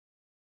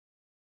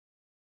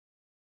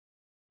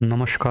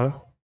নমস্কার,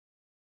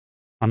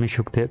 আমি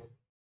সুখদেব।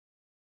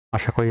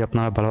 আশা করি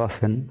আপনারা ভালো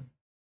আছেন।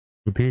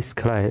 ব্রিজ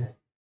খেলায়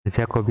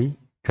জ্যাকবি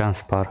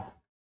ট্রান্সফার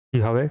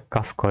কিভাবে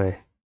কাজ করে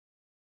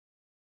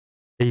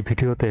এই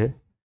ভিডিওতে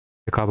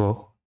দেখাবো।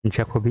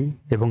 জ্যাকবি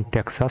এবং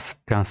টেক্সাস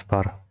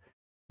ট্রান্সফার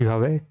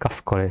কিভাবে কাজ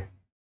করে।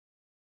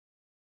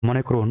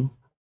 মনে করুন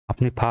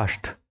আপনি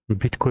ফার্স্ট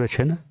বিট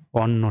করেছেন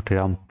অন্য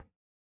ট্রাম্প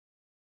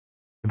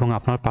এবং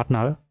আপনার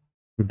পার্টনার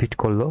বিট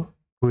করলো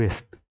টু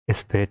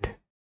স্পেড।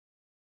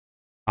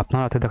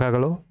 আপনার হাতে দেখা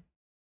গেল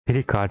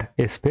 3 কার্ড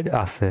স্পেড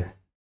আছে,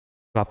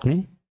 তো আপনি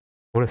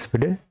 4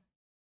 স্পেডে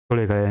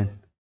চলে গেলেন,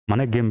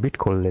 মানে গেম বিট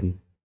করলেন।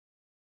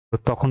 তো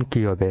তখন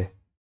কি হবে?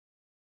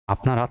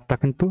 আপনার হাতটা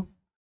কিন্তু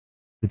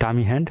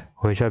ডামি হ্যান্ড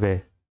হয়ে যাবে,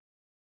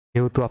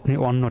 যেহেতু আপনি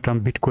অন্য টার্ম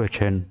বিট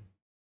করেছেন,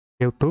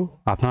 যেহেতু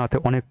আপনার হাতে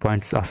অনেক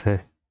পয়েন্টস আছে।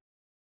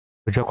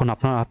 যখন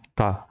আপনার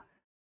হাতটা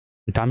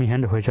ডামি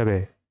হ্যান্ড হয়ে যাবে,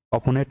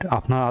 অপোনেন্ট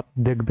আপনার হাত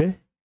দেখবে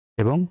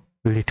এবং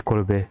লিড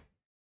করবে,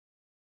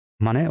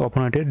 মানে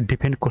অপোনেন্টের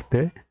ডিফেন্ড করতে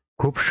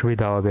খুব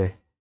সুবিধা হবে,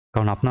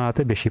 কারণ আপনার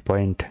হাতে বেশি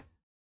পয়েন্ট।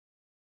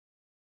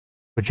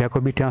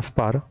 জ্যাকবি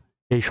ট্রান্সফার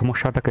এই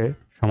সমস্যাটাকে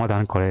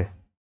সমাধান করে।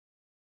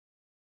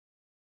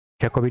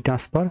 জ্যাকবি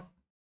ট্রান্সফার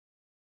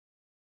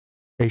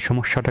এই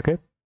সমস্যাটাকে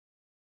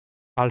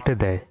পাল্টে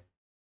দেয়,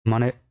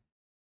 মানে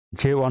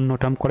যে অন্য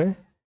টার্ম করে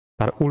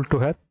তার উল্টো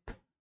হাত,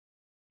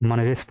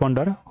 মানে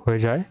রেসপন্ডার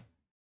হয়ে যায়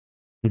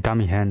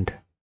ডামি হ্যান্ড,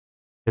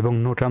 এবং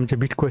নো টার্ম যে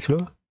বিট করেছিল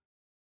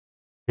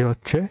সে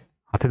হচ্ছে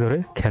হাতে ধরে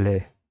খেলে।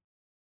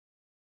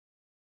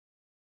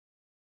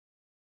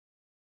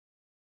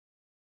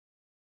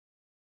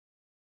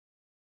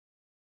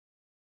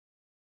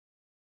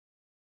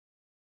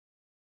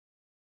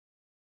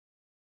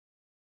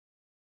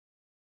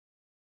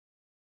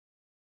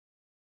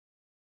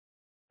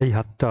 এই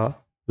হাতটা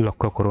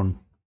লক্ষ্য করুন,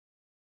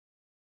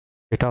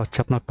 এটা হচ্ছে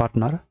আপনার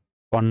পার্টনার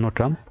অন্য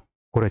টার্ম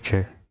করেছে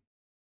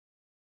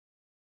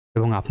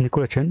এবং আপনি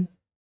করেছেন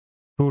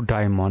 2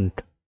 ডায়মন্ড।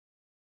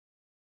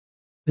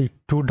 এই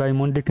 2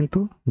 ডায়মন্ডে কিন্তু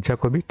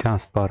জ্যাকবি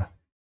ট্রান্সফার।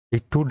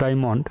 এই 2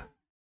 ডায়মন্ড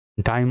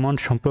ডায়মন্ড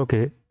সম্পর্কে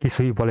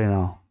কিছুই বলে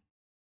না,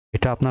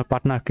 এটা আপনার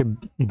পার্টনারকে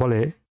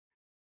বলে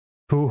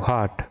 2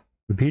 হার্ট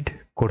বিড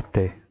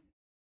করতে।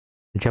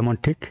 যেমন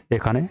ঠিক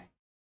এখানে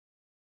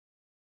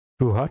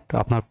 2 হার্ট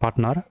আপনার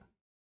পার্টনার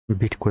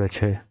বিট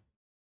করেছে।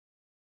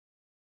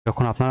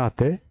 যখন আপনার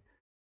হাতে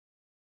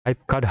 5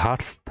 কার্ড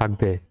হার্টস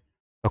থাকবে,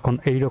 তখন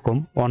এইরকম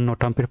অন্য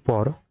টাম্পের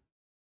পর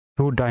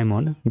 2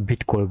 ডায়মন্ড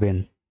বিট করবেন।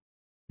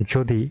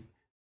 যদি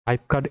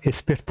 5 কার্ড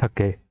স্পেড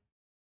থাকে,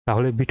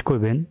 তাহলে বিট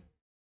করবেন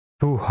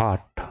 2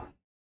 হার্ট।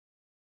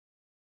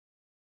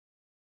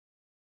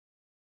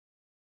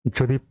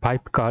 যদি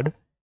 5 কার্ড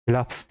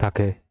ক্লাবস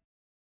থাকে,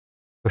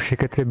 তো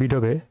সেক্ষেত্রে বিট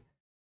হবে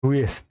 2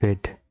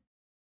 স্পেড,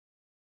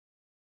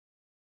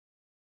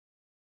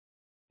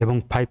 এবং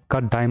 5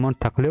 কার্ড ডায়মন্ড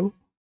থাকলেও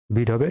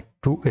বিট হবে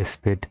 2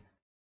 স্পেড।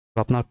 তো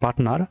আপনার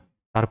পার্টনার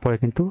তারপরে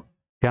কিন্তু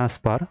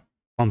ট্রান্সফার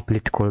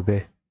কমপ্লিট করবে।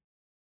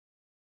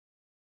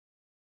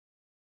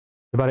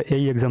 এবার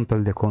এই এক্সাম্পল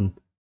দেখুন,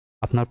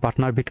 আপনার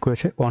পার্টনার বিট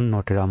করেছে অন্য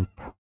ট্রাম্প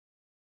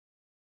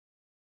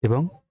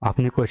এবং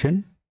আপনি করেছেন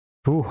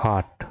 2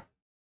 হার্ট।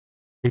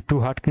 এই 2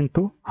 হার্ট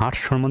কিন্তু হার্ট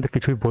সম্বন্ধে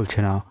কিছুই বলছে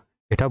না,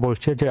 এটা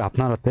বলছে যে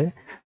আপনার হাতে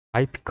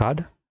 5 কার্ড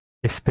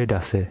স্পেড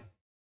আছে।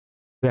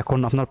 তো এখন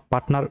আপনার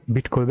পার্টনার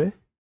বিট করবে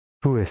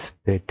 2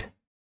 স্পেড,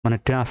 মানে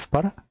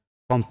ট্রান্সফার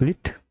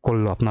কমপ্লিট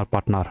করলো আপনার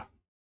পার্টনার।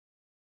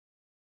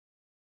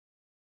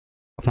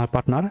 আপনার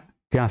পার্টনার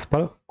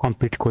ট্রান্সফার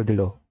কমপ্লিট করে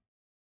দিল।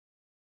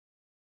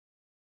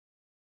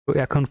 তো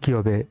এখন কি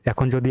হবে?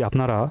 এখন যদি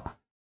আপনারা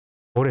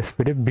 4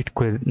 স্পিডে বিট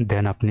করে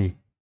দেন আপনি,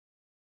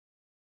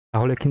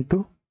 তাহলে কিন্তু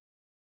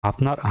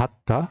আপনার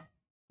হাতটা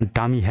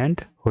ডামি হ্যান্ড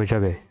হয়ে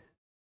যাবে।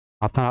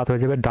 আপনার হাত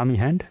হয়ে যাবে ডামি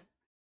হ্যান্ড,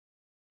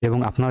 এবং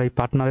আপনার এই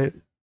পার্টনারের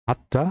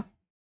হাতটা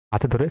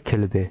হাতে ধরে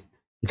খেলবে।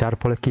 যার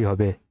ফলে কি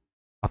হবে?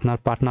 আপনার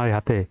পার্টনারের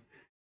হাতে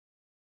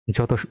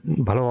যত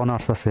ভালো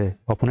অনার্স আছে,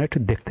 অপোনেন্ট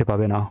দেখতে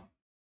পাবে না,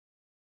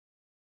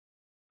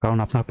 কারণ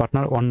আপনার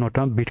পার্টনার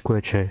অন্যটা বিট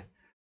করেছে।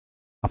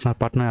 আপনার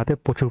পার্টনারের হাতে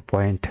প্রচুর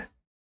পয়েন্ট।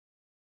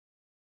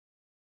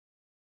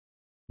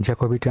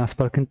 জ্যাকবি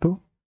ট্রান্সফার কিন্তু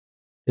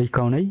এই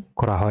কারণেই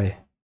করা হয়।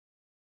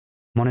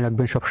 মনে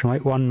রাখবেন সবসময়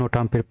অন্য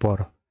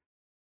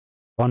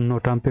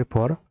টাম্পের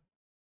পর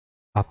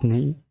আপনি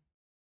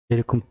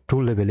এরকম 2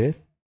 লেভেলের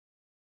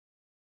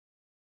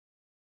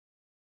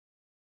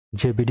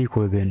যে বিডি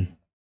করবেন,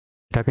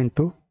 এটা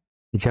কিন্তু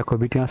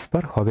জ্যাকবি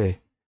ট্রান্সফার হবে,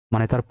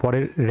 মানে তার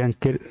পরের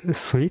র্যাঙ্কের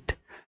সুইট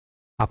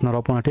আপনার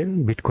অপোনেন্টের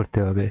বিট করতে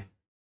হবে।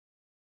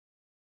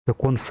 তো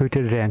কোন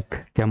সুইটের র্যাঙ্ক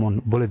কেমন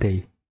বলে দেই।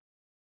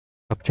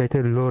 সবচাইতে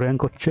লো র্যাঙ্ক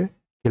হচ্ছে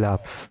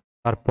ক্লাবস,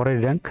 তারপরের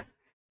র্যাঙ্ক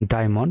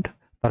ডায়মন্ড,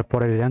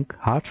 তারপরের র্যাঙ্ক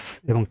হার্টস,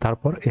 এবং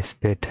তারপর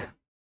স্পেড।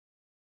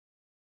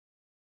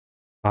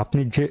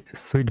 আপনি যে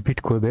সুইট বিট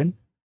করবেন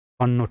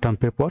অন্য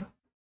টাম্পের পর,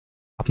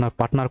 আপনার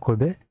পার্টনার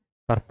করবে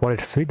তার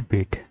পরের সুইট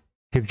বিট।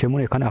 ঠিক যেমন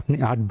এখানে আপনি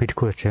 8 বিট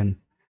করেছেন,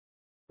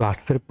 তো 8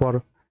 এর পর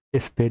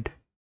স্পেড,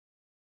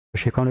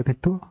 সে কারণে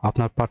কিন্তু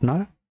আপনার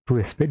পার্টনার 2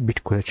 স্পেড বিট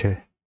করেছে,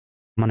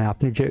 মানে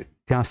আপনি যে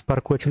ট্রান্সফার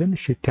করেছিলেন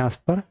সেই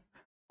ট্রান্সফার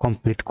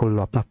কমপ্লিট করলো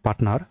আপনার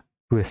পার্টনার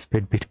 2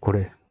 স্পিড বিট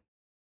করে।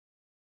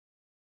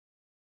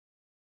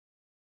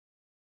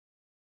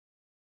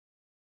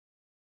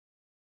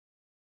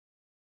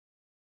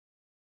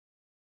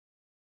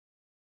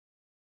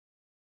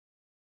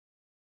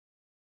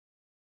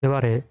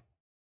 এবারে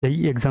এই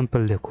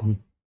এক্সাম্পল দেখুন,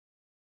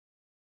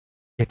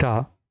 এটা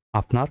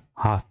আপনার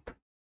হাত,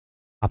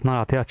 আপনার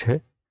হাতে আছে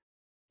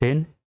 10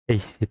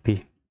 HCP।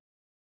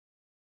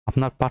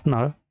 আপনার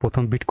পার্টনার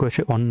প্রথম বিট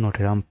করেছে অন নোট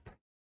রাম্প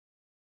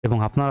এবং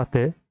আপনার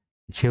হাতে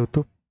যেহেতু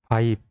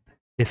 5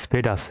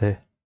 স্পিড আছে,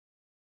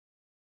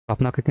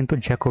 আপনাকে কিন্তু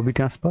জ্যাকোবি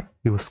ট্রান্সফার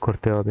ইউজ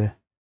করতে হবে।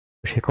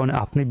 সে কারণে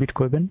আপনি বিট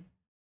করবেন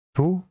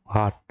 2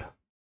 হার্ট,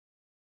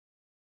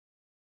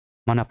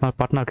 মানে আপনার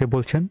পার্টনারকে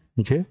বলছেন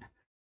যে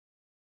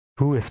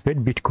 2 স্পিড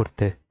বিট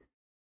করতে।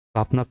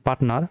 আপনার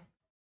পার্টনার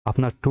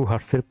আপনার 2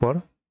 হার্টসের পর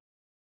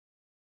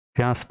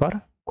ট্রান্সফার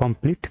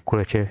কমপ্লিট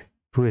করেছে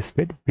 2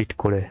 স্পিড বিট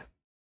করে।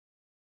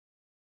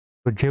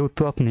 তো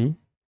যেহেতু আপনি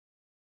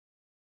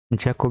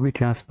জ্যাকোবি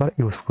ট্রান্সফার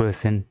ইউজ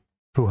করেছেন,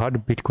 2 হার্ট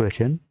বিট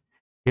করেছেন,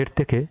 এর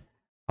থেকে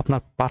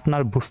আপনার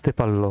পার্টনার বুঝতে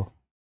পারলো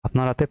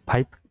আপনার হাতে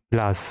 5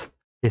 প্লাস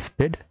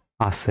স্পিড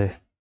আছে।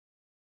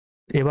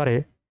 এবারে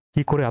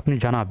কি করে আপনি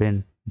জানাবেন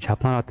যে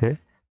আপনার হাতে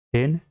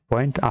 10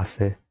 পয়েন্ট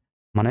আছে,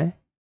 মানে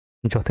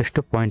যথেষ্ট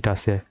পয়েন্ট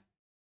আছে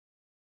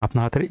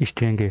আপনার হাতের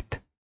স্ট্রিং গেট?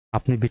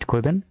 আপনি বিট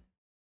করবেন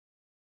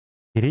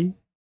 3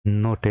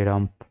 নোট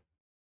রাম্প।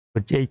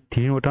 এই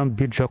 3 নোট রাম্প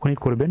বিট যখনই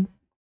করবেন,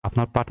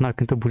 আপনার পার্টনার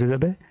কিন্তু বুঝে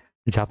যাবে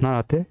যে আপনার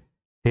হাতে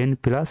 10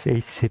 প্লাস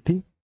HCP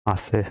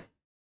আছে।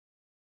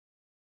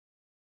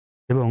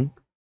 এবং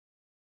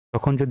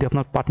তখন যদি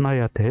আপনার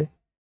পার্টনারের হাতে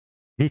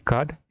 3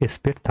 কার্ড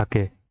স্পিড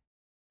থাকে,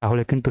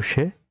 তাহলে কিন্তু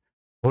সে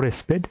 4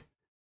 স্পিড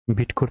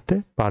বিট করতে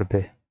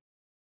পারবে।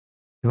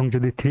 এবং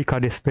যদি 3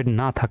 কার্ড স্পিড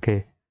না থাকে,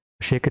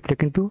 সেক্ষেত্রে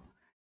কিন্তু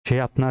সে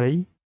আপনার এই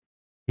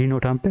 3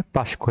 নোট রাম্পে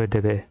পাস করে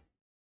দেবে।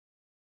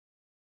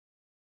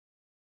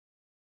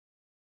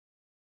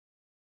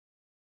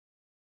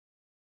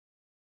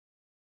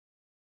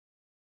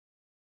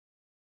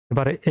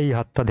 এবারে এই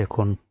হাতটা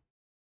দেখুন,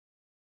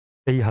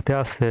 এই হাতে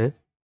আছে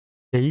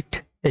 8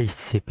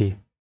 HCP,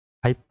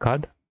 5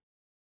 কার্ড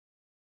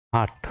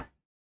হার্ট।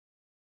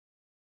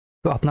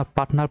 তো আপনার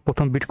পার্টনার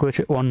প্রথম বিট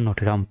করেছে 1 নোট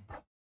রাম্প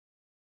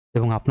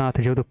এবং আপনার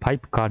হাতে যেহেতু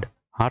 5 কার্ড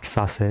হার্টস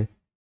আছে,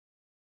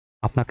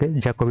 আপনাকে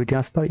জ্যাকোবি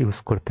ট্রান্সফার ইউজ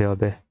করতে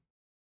হবে।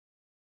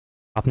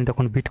 আপনি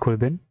তখন বিট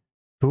করবেন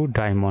 2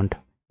 ডায়মন্ড।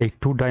 এই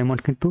 2 ডায়মন্ড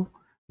কিন্তু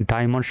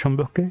ডায়মন্ড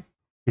সম্পর্কে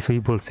কিছুই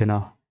বলছে না,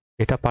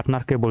 এটা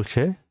পার্টনারকে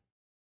বলছে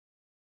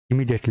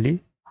ইমিডিয়েটলি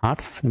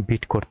হার্টস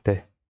বিট করতে।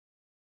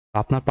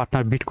 আপনার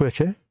পার্টনার বিট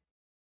করেছে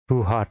 2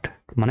 হার্ট,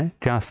 মানে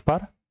ট্রান্সফার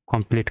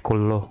কমপ্লিট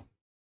করলো।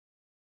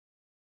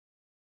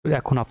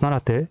 এখন আপনার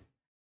হাতে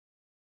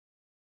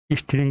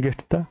স্ট্রিং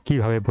গেটটা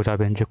কিভাবে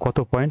বোঝাবেন যে কত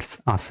পয়েন্টস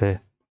আছে?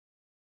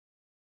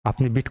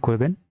 আপনি বিট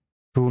করবেন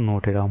 2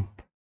 নোট রাম্প।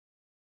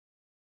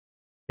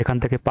 এখান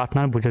থেকে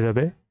পার্টনার বুঝে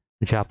যাবে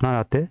যে আপনার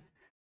হাতে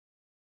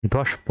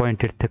 10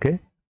 পয়েন্টের থেকে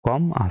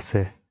কম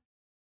আছে।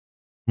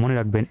 মনে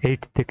রাখবেন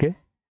 8 থেকে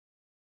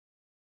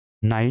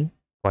 9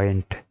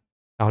 পয়েন্ট,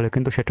 তাহলে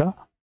কিন্তু সেটা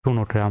 2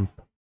 নোট রাম্প।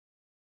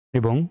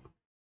 এবং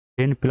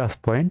 10 প্লাস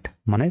পয়েন্ট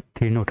মানে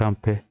 3 নোট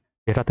রাম্পে,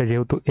 এটাতে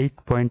যেহেতু 8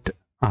 পয়েন্ট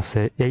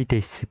আছে, 8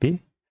 HCP,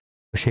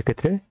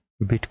 সেক্ষেত্রে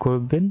বিট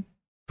করবেন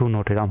 2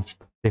 নোট রাম্প।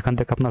 এখান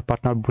থেকে আপনার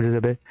পার্টনার বুঝে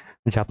যাবে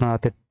যে আপনার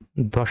হাতে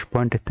 10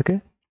 পয়েন্টের থেকে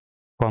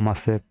কম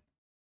আছে,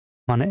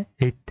 মানে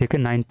 8 থেকে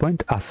 9 পয়েন্ট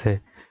আছে।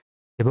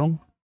 এবং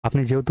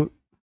আপনি যেহেতু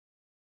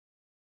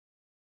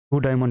 2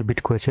 ডায়মন্ড বিট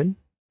করেছেন,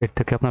 এর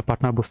থেকে আপনার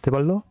পার্টনার বুঝতে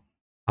পারলো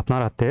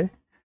আপনার হাতে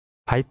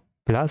 5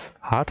 প্লাস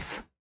হার্টস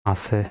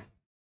আছে।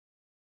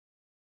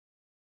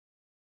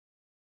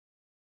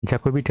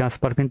 জ্যাকোবি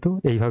ট্রান্সফার কিন্তু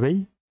এইভাবেই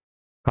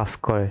কাজ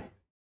করে।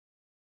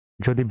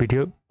 যদি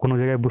ভিডিও কোনো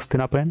জায়গায় বুঝতে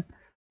না পারেন,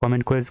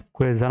 কমেন্ট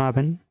করে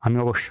জানাবেন, আমি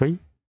অবশ্যই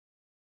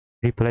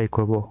রিপ্লাই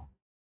করব।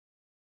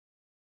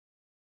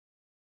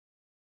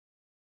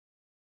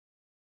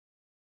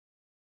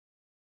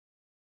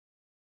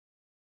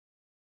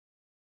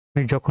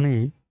 আপনি যখনই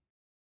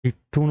এই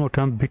 2 নোট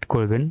রাম্প বিট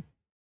করবেন,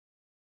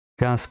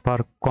 ট্রান্সফার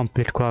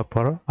কমপ্লিট করার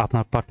পর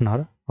আপনার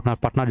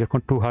পার্টনার যখন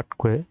 2 হার্ট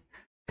করে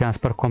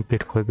ট্রান্সফার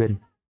কমপ্লিট করবেন,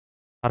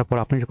 তারপর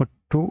আপনি যখন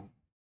 2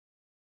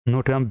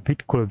 নোট রাম্প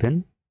বিট করবেন,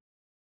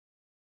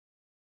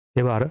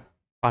 এবার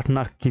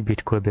পার্টনার কি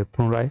বিট করবে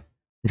পুনরায়?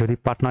 যদি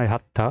পার্টনারের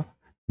হাতটা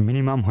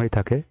মিনিমাম হয়ে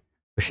থাকে,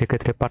 তো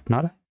সেক্ষেত্রে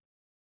পার্টনার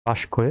পাস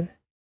করে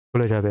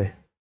চলে যাবে।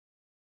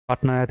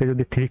 পার্টনারের হাতে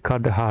যদি 3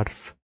 কার্ড হার্টস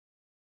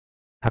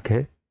থাকে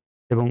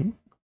এবং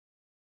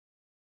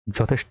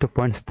যথেষ্ট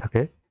পয়েন্টস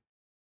থাকে,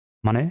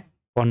 মানে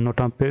অন্য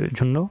টাম্পের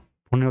জন্য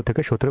 15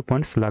 থেকে 17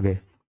 পয়েন্টস লাগে,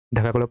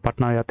 দেখা গেল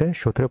পার্টনারের হাতে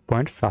 17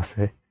 পয়েন্টস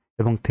আছে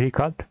এবং 3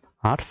 কার্ড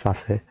হার্টস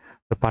আছে,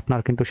 তো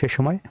পার্টনার কিন্তু সে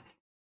সময়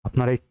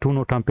আপনার এই 2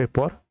 নো টাম্পের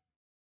পর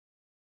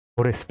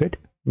 4 স্পিড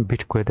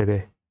বিট করে দেবে,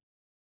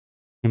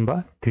 কিংবা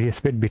 3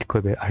 স্পিড বিট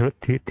করবে, আসলে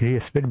 3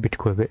 স্পিড বিট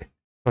করবে,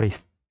 সরি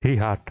 3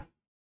 হার্ট,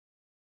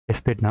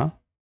 স্পিড না,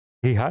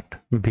 3 হার্ট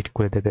বিট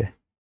করে দেবে।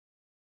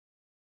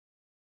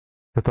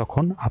 তো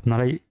তখন আপনার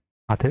এই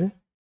হাতে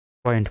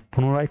পয়েন্ট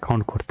পুনরায়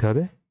কাউন্ট করতে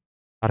হবে,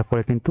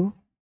 তারপরে কিন্তু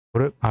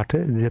 4 হাটে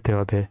যেতে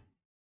হবে,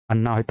 আর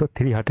না হয়তো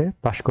 3 হাটে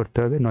পাস করতে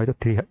হবে, নয়তো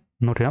 3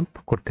 নো ট্রাম্প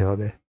করতে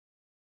হবে।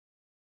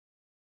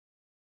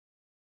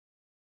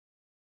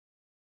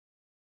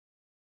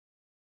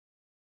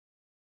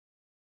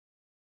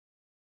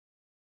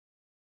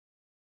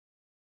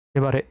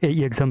 এবারে এই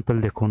এক্সাম্পল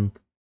দেখুন,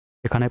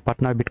 এখানে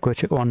পার্টনার বিট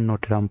করেছে 1 নো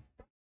ট্রাম্প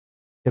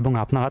এবং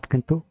আপনার হাত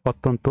কিন্তু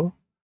অত্যন্ত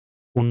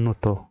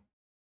উন্নত।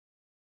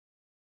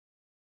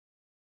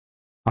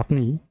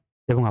 আপনি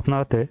এবং আপনার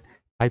হাতে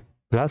 5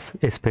 প্লাস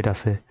স্পেড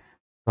আছে,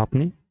 তো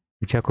আপনি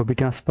জ্যাকোবি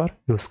ট্রান্সফার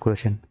ইউজ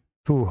করেছেন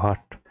 2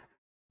 হার্ট,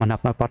 মানে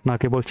আপনার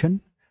পার্টনারকে বলছেন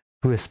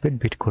 2 স্পেড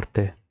বিট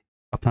করতে।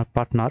 আপনার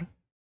পার্টনার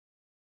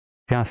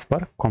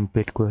ট্রান্সফার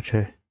কমপ্লিট করেছে।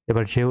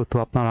 এবার যেহেতু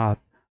আপনার হাত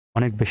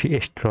অনেক বেশি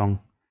স্ট্রং,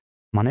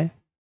 মানে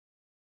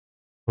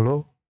 16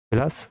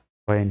 প্লাস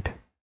পয়েন্ট,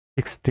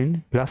 16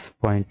 প্লাস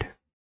পয়েন্ট,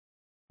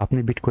 আপনি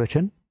বিট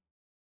করেছেন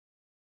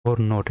 4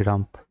 নো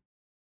ট্রাম্প।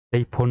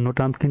 এই 4 নো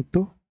ট্রাম্প কিন্তু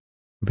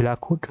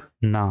ব্ল্যাকউড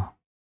না,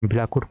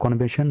 ব্ল্যাকউড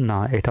কনভেনশন না,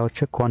 এটা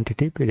হচ্ছে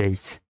কোয়ান্টিটিভ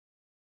রেইজ।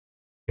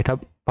 এটা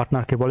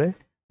পার্টনারকে বলে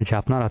যে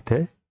আপনার হাতে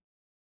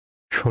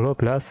 16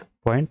 প্লাস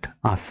পয়েন্ট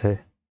আছে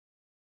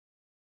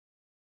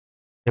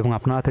এবং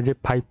আপনার হাতে যে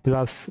 5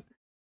 প্লাস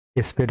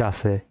স্পেড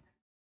আছে,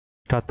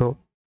 এটা তো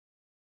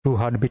 2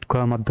 হার্ট বিট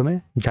করার মাধ্যমে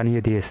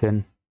জানিয়ে দিয়েছেন।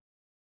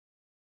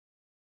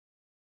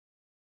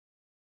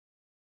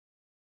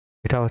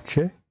 এটা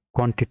হচ্ছে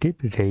কোয়ান্টিটিভ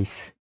রেইজ,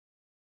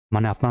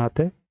 মানে আপনার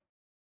হাতে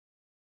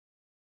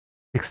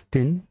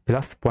 16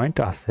 প্লাস পয়েন্ট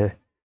আছে।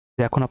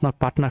 এখন আপনার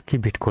পার্টনার কি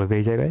বিট করবে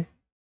এই জায়গায়?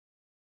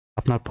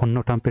 আপনার 4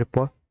 নো ট্রাম্পের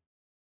পর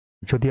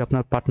যদি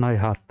আপনার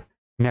পার্টনারের হাত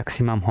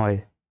ম্যাক্সিমাম হয়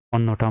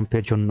অন্য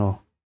ট্রাম্পের জন্য,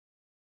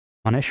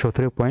 মানে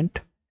 17 পয়েন্ট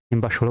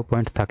কিংবা 16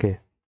 পয়েন্ট থাকে,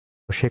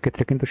 তো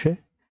সেক্ষেত্রে কিন্তু সে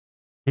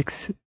 6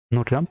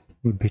 নো ট্রাম্প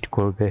বিট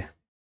করবে।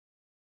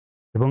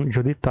 এবং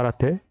যদি তার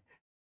হাতে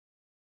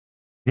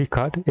 3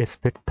 কার্ড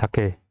স্পেড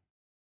থাকে,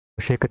 তো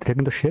সেক্ষেত্রে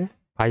কিন্তু সে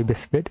 5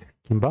 স্পেড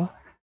কিংবা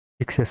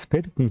 6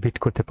 স্পেড বিট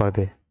করতে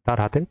পারবে তার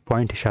হাতের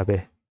পয়েন্ট হিসাবে।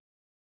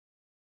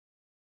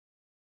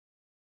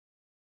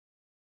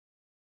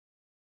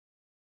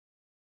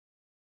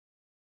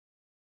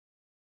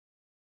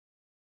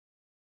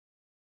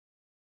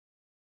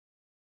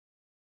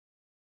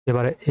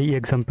 এবারে এই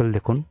এক্সাম্পল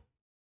দেখুন,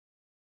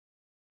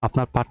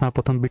 আপনার পার্টনার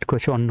প্রথম বিট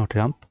করেছে অন্য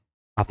ট্রাম্প,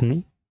 আপনি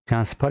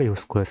ট্রান্সফার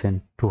ইউজ করেছেন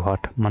 2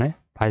 হার্ট, মানে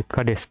 5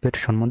 কার্ড স্পেড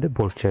সম্বন্ধে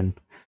বলছেন।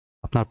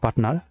 আপনার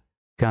পার্টনার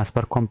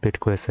ট্রান্সফার কমপ্লিট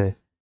করেছে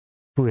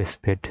 2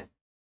 স্পেড।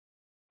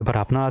 এবার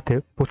আপনার হাতে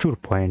প্রচুর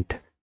পয়েন্ট,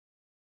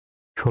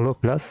 16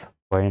 প্লাস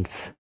পয়েন্টস,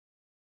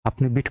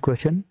 আপনি বিট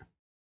করেছেন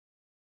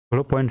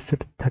 16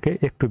 পয়েন্টসের থেকে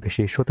একটু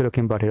বেশি, 17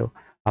 কিংবা 18,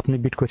 আপনি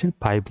বিট করেছেন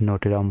 5 নো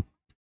ট্রাম্প।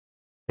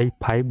 এই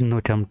 5 নো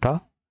ট্রাম্পটা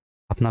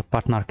আপনার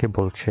পার্টনারকে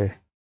বলছে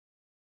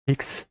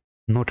 6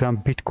 নো ট্রাম্প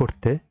বিট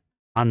করতে,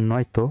 আর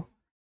নয়তো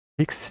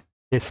 6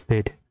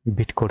 স্পেড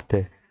বিট করতে,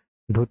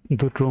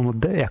 দুটোর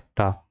মধ্যে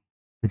একটা।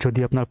 যদি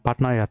আপনার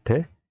পার্টনারের হাতে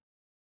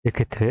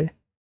এক্ষেত্রে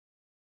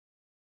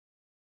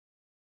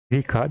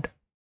 3 কার্ড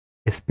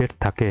স্পেড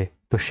থাকে,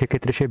 তো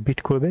সেক্ষেত্রে সে বিট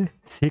করবে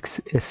 6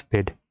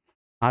 স্পেড।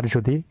 আর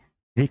যদি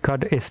 3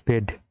 কার্ড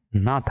স্পেড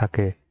না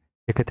থাকে,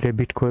 সেক্ষেত্রে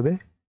বিট করবে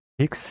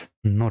 6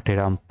 নো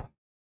ট্রাম্প।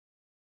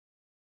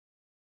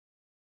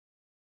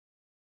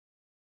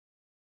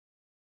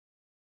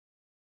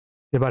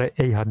 এবারে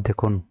এই হাত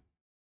দেখুন,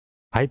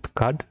 5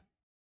 কার্ড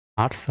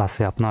হার্টস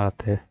আছে আপনার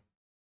হাতে,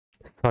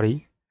 সরি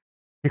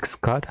 6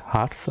 কার্ড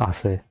হার্টস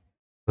আছে,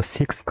 তো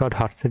 6 কার্ড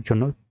হার্টসের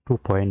জন্য 2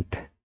 পয়েন্ট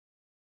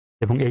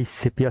এবং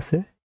এইচসিপি আছে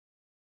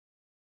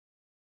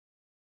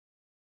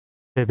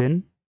 7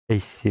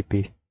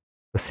 এইচসিপি,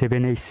 তো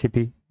 7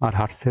 এইচসিপি আর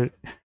হার্টসের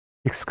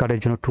 6 কার্ডের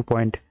জন্য 2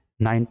 পয়েন্ট,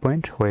 9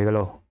 পয়েন্ট হয়ে গেল।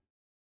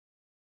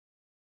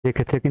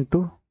 এক্ষেত্রে কিন্তু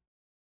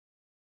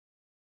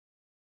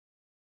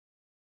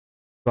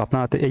তো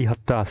আপনার হাতে এই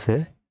হাতটা আছে।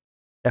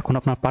 এখন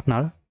আপনার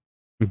পার্টনার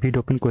বিড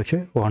ওপেন করেছে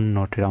 1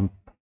 নো ট্রাম্প,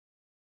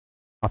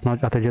 আপনার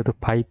হাতে যেহেতু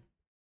 5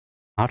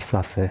 হার্টস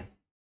আছে,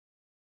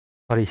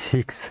 সরি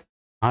 6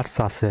 হার্টস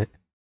আছে,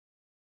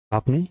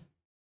 আপনি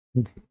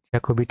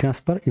জ্যাকোবি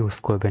ট্রান্সফার ইউজ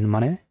করবেন,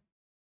 মানে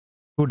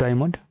 2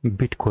 ডায়মন্ড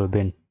বিট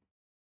করবেন।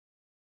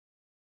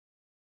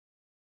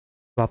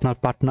 তো আপনার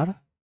পার্টনার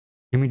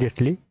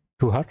ইমিডিয়েটলি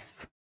 2 হার্টস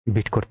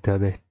বিট করতে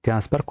হবে,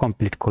 ট্রান্সফার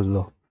কমপ্লিট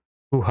করলো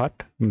 2 হার্ট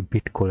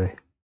বিট করে।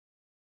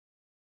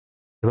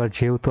 এবার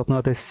যেহেতু আপনার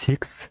হাতে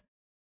 6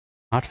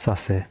 হার্টস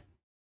আছে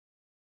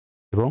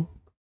এবং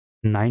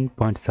 9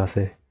 পয়েন্টস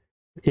আছে,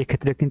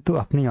 এক্ষেত্রে কিন্তু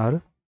আপনি আর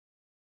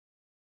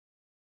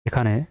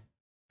এখানে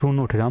 2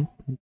 নো ট্রাম্প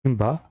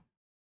কিংবা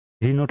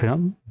 3 নো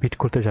ট্রাম্প বিট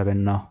করতে যাবেন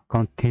না,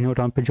 কারণ 3 নো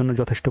ট্রাম্পের জন্য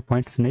যথেষ্ট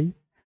পয়েন্টস নেই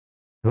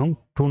এবং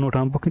 2 নো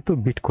ট্রাম্পও কিন্তু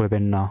বিট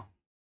করবেন না,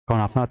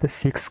 কারণ আপনার হাতে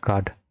 6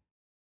 কার্ড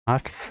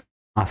হার্টস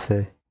আছে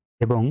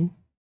এবং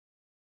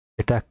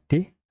এটা একটি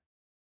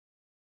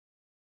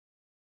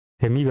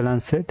semi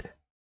balanced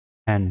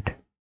hand.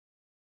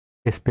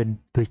 স্পেড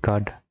 2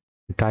 card,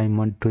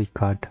 diamond 2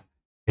 card,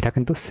 এটা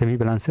কিন্তু সেমি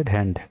ব্যালেন্সেড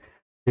হ্যান্ড।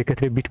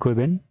 সেক্ষেত্রে বিট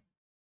করবেন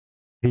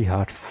 3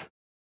 হার্টস।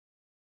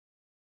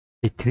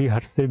 এই 3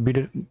 হার্টসের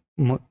বিটের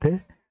মধ্যে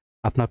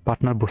আপনার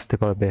পার্টনার বুঝতে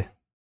পারবে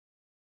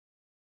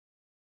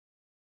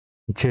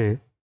যে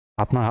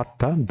আপনার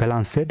হাতটা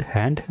ব্যালেন্সড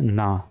হ্যান্ড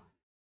না।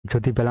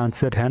 যদি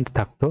ব্যালেন্সড হ্যান্ড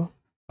থাকতো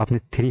আপনি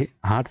 3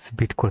 হার্টস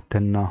বিট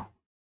করতেন না,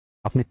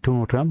 আপনি 2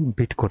 নোটাম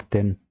বিট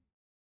করতেন।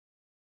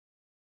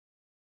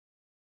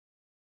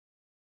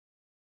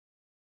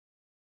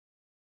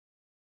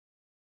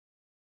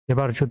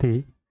 এবার যদি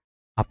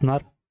আপনার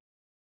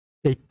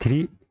এই 3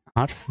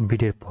 হার্টস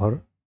বিটের পর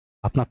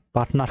আপনার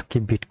পার্টনার কি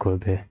বিট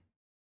করবে,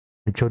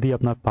 যদি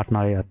আপনার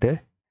পার্টনারের হাতে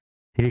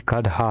 3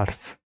 কার্ড হার্টস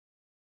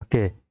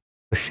থাকে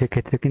তো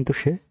সেক্ষেত্রে কিন্তু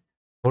সে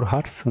 4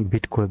 হার্টস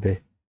বিট করবে।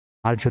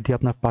 আর যদি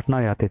আপনার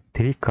পার্টনারের হাতে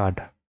 3 কার্ড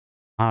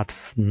হার্টস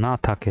না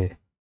থাকে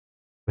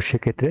তো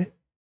সেক্ষেত্রে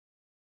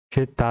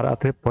সে তার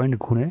হাতে পয়েন্ট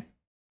গুনে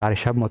তার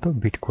হিসাব মতো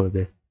বিট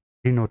করবে।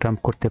 3 নোটাম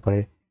করতে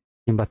পারে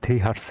কিংবা 3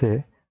 হার্টসে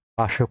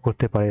পাসও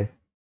করতে পারে,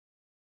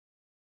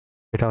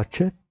 এটা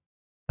হচ্ছে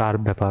তার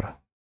ব্যাপার।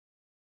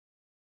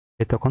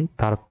 তখন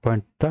তার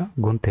পয়েন্টটা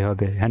গুনতে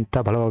হবে, হ্যান্ডটা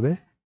ভালোভাবে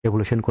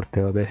এভলিউশন করতে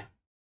হবে।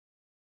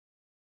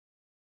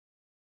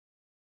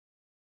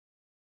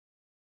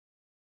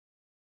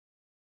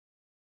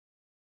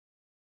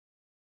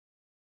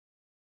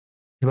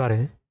 এবারে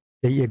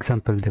এই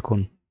এক্সাম্পল দেখুন,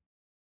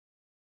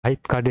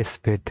 5 কার্ড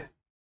স্পেড,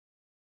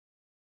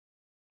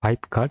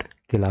 5 কার্ড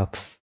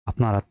ক্লাবস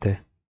আপনার হাতে।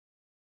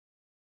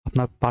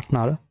 আপনার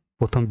পার্টনার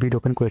প্রথম বিড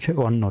ওপেন করেছে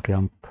 1 নট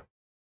রাম্প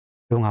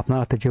এবং আপনার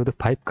হাতে যেহেতু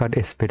 5 কার্ড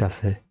স্পেড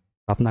আছে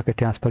আপনাকে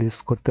ট্রান্সফার ইউজ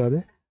করতে হবে।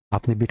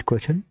 আপনি বিড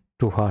করেছেন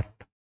 2 হার্ট,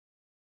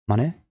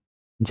 মানে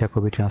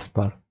জ্যাকোবি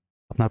ট্রান্সফার।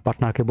 আপনার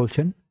পার্টনারকে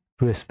বলছেন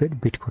 2 স্পেড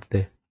বিট করতে।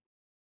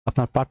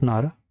 আপনার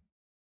পার্টনার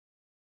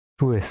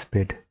 2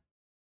 স্পেড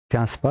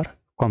ট্রান্সফার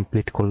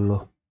কমপ্লিট করলো।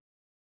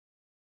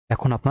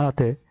 এখন আপনার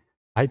হাতে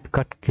 5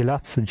 কার্ড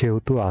ক্লাবস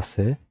যেহেতু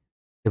আছে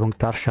এবং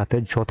তার সাথে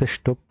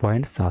যথেষ্ট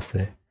পয়েন্টস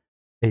আছে,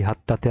 এই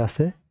হাতটাতে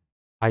আছে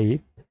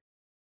 5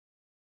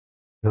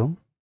 এবং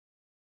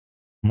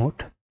মোট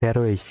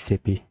 13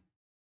 এইচসিপি।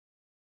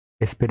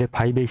 স্পেডে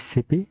 5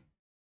 এইচসিপি,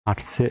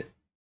 হার্টসে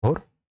 4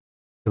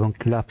 এবং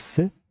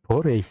ক্লাবসে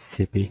 4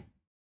 এইচসিপি,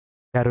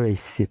 13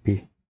 এইচসিপি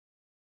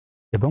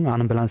এবং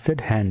আনব্যালেন্সড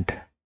হ্যান্ড।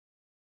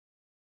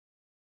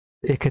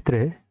 এক্ষেত্রে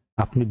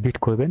আপনি বিট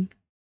করবেন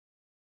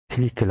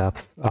 3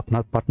 ক্লাবস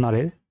আপনার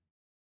পার্টনারের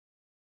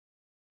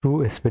 2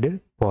 স্পেডের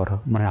পর,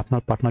 মানে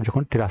আপনার পার্টনার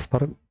যখন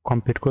ট্রান্সফার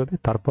কমপ্লিট করবে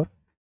তারপর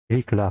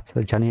 3 ক্লাবস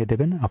জানিয়ে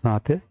দেবেন আপনার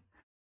হাতে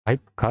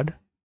 5 কার্ড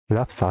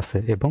ক্লাবস আছে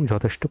এবং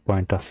যথেষ্ট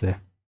পয়েন্ট আছে।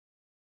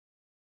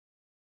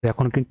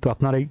 এখন কিন্তু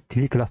আপনার এই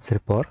 3 ক্লাবসের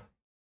পর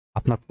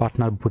আপনার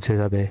পার্টনার বুঝে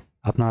যাবে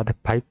আপনার হাতে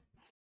 5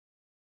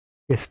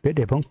 স্পেড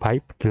এবং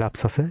 5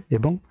 ক্লাবস আছে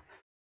এবং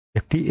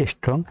একটি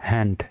স্ট্রং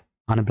হ্যান্ড,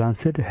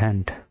 আনব্যালেন্সড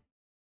হ্যান্ড।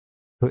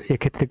 তো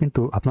এক্ষেত্রে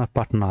কিন্তু আপনার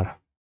পার্টনার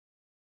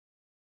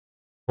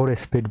 4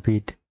 স্পেড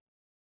বিট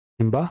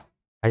কিংবা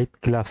 5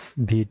 ক্লাবস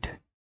বিট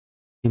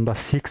কিংবা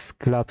 6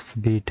 ক্লাবস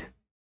বিট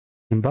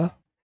কিংবা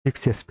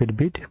 6 স্পিড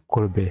বিট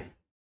করবে।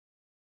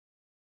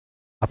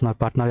 আপনার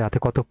পার্টনারের হাতে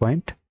কত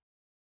পয়েন্ট,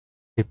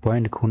 এই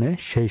পয়েন্ট গুনে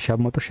সেই হিসাব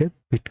মতো সে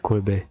বিট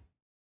করবে।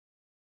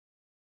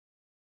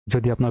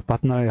 যদি আপনার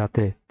পার্টনারের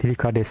হাতে 3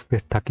 কার্ড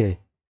স্পেড থাকে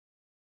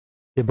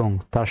এবং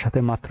তার সাথে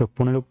মাত্র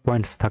 15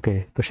 পয়েন্টস থাকে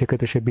তো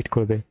সেক্ষেত্রে সে বিট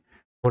করবে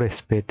 4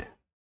 স্পেড।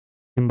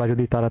 কিংবা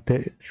যদি তার হাতে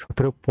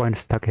 17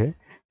 পয়েন্টস থাকে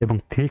এবং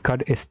 3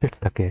 কার্ড স্পেড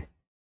থাকে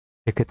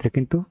সেক্ষেত্রে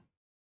কিন্তু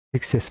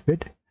 6 স্পেড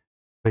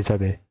হয়ে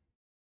যাবে।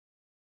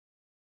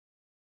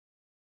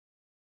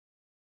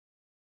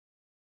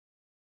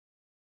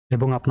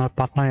 এবং আপনার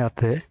পার্টনারের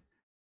হাতে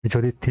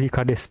যদি 3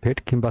 কার্ড স্পেড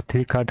কিংবা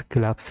 3 কার্ড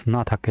ক্লাবস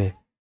না থাকে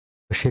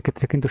তো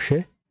সেক্ষেত্রে কিন্তু সে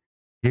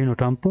 3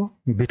 নোটাম্পও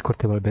বিট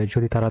করতে পারবে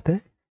যদি তার হাতে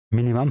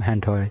মিনিমাম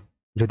হ্যান্ড হয়।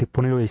 যদি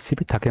 15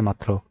 এইচসিপি থাকে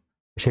মাত্র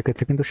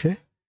সেক্ষেত্রে কিন্তু সে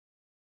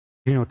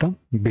 3 নোটাম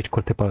বিট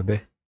করতে পারবে।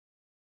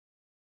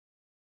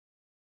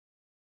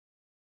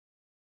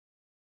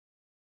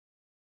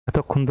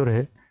 এতক্ষণ ধরে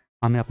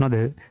আমি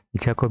আপনাদের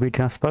জ্যাকোবি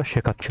ট্রান্সফার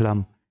শেখাচ্ছিলাম,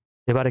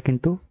 এবারে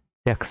কিন্তু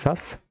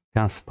টেক্সাস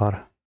ট্রান্সফার।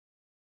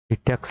 এই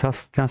টেক্সাস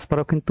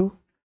ট্রান্সফারও কিন্তু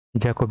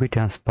জ্যাকোবি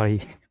ট্রান্সফারই,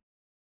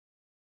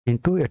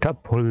 কিন্তু এটা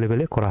ভুল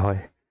লেভেলে করা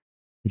হয়,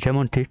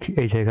 যেমন ঠিক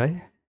এই জায়গায়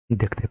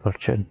দেখতে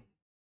পাচ্ছেন।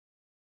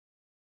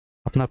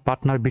 আপনার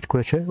পার্টনার বিট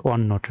করেছে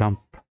 1 নট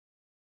রাম্প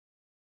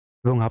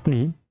এবং আপনি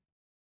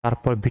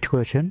তারপর বিট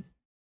করেছেন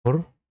 4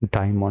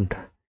 ডায়মন্ড।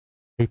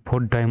 এই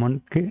 4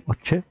 ডায়মন্ডকে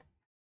হচ্ছে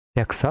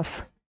টেক্সাস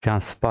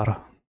ট্রান্সফার,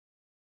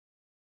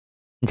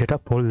 যেটা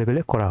ভুল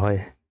লেভেলে করা হয়।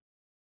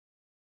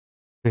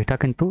 এটা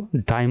কিন্তু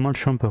ডায়মন্ড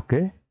সম্পর্কে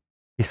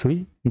কিছুই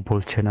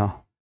বলছে না,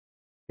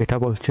 এটা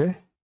বলছে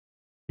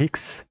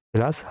 6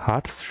 প্লাস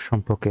হার্টস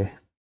সম্পর্কে।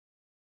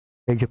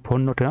 এই যে 4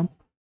 নোট রাম্প,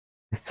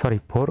 সরি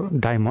 4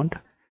 ডায়মন্ড,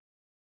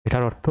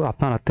 এটার অর্থ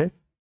আপনার হাতে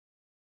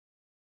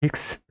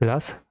 6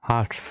 প্লাস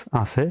হার্টস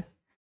আছে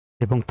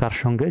এবং তার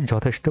সঙ্গে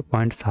যথেষ্ট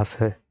পয়েন্টস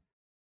আছে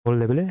ফুল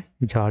লেভেলে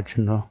যাওয়ার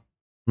জন্য,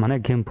 মানে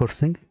গেম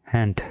ফোর্সিং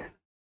হ্যান্ড।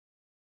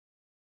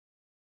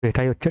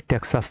 এটাই হচ্ছে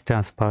টেক্সাস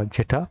ট্রান্সফার,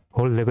 যেটা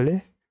ফুল লেভেলে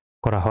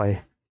করা হয়।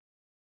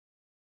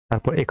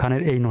 তারপর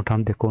এখানের এই নোট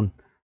রাম্প দেখুন,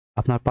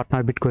 আপনার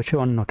পার্টনার বিট করেছে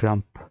 1 নোট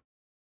রাম্প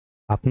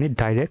আপনি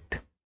ডাইরেক্ট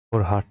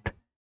ফোর হার্ট,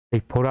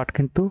 এই ফোর হার্ট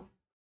কিন্তু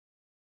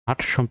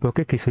হার্ট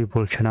সম্পর্কে কিছুই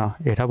বলছে না,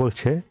 এটা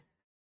বলছে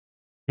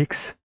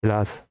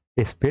 6+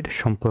 স্পিড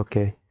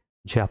সম্পর্কে,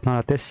 যে আপনার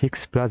হাতে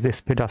 6+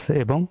 স্পিড আছে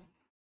এবং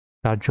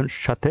তার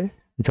সাথে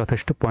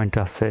যথেষ্ট পয়েন্ট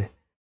আছে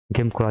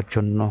গেম করার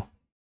জন্য।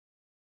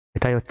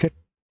 এটাই হচ্ছে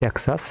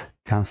টেক্সাস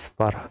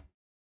ট্রান্সফার,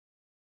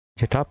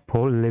 যেটা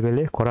 4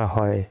 লেভেলে করা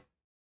হয়।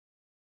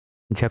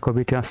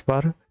 জ্যাকোবি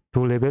ট্রান্সফার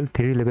 2 লেভেল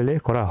 3 লেভেলে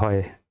করা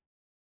হয়।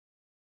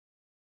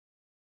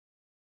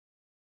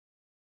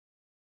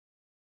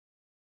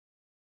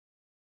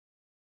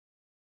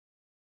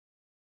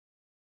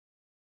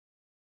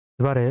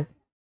 এবারে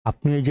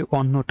আপনি এই যে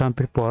অন্য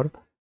টাম্পের পর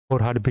 4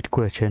 হার্ট বিট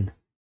করেছেন,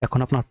 এখন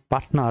আপনার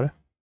পার্টনার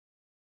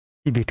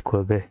কি বিট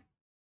করবে?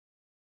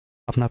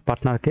 আপনার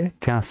পার্টনারকে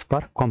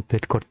ট্রান্সফার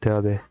কমপ্লিট করতে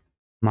হবে,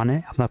 মানে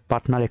আপনার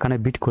পার্টনার এখানে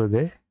বিট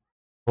করবে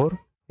 4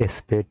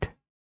 স্পিড।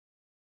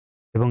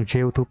 এবং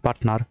যেহেতু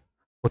পার্টনার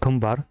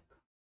প্রথমবার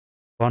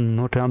অন্য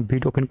টার্ম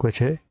বিট ওপেন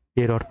করেছে,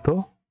 এর অর্থ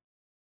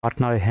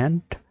পার্টনার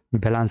হ্যান্ড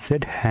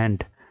ব্যালান্সেড হ্যান্ড।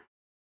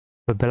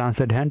 তো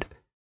ব্যালান্সেড হ্যান্ড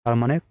তার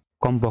মানে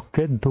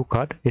কমপক্ষে 2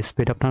 কার্ড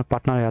স্পিড আপনার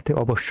পার্টনারের হাতে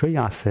অবশ্যই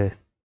আছে,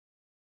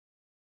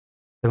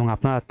 এবং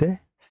আপনার হাতে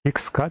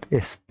 6 কার্ড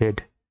স্পিড।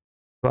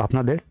 তো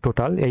আপনাদের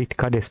টোটাল 8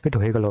 কার্ড স্পিড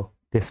হয়ে গেল।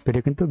 স্পিডে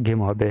কিন্তু গেম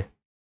হবে।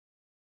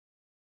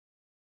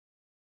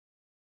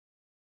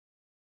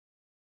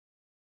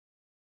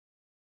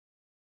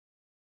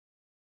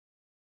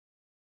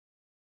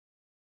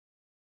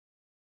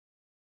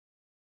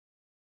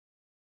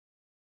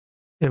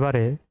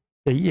 এবারে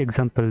এই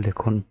এক্সাম্পল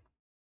দেখুন।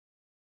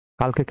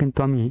 কালকে কিন্তু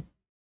আমি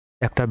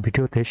একটা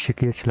ভিডিওতে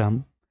শিখিয়েছিলাম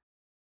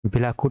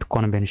ব্ল্যাকউড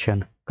কনভেনশন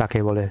কাকে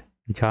বলে।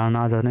 যারা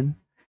না জানেন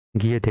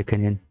গিয়ে দেখে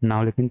নিন, না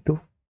হলে কিন্তু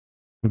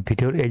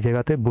ভিডিওর এই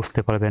জায়গাতে বুঝতে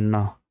পারবেন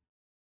না।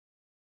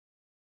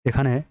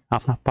 এখানে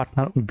আপনার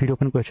পার্টনার বিড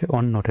ওপেন করেছে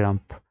অন্য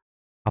ট্রাম্প,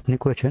 আপনি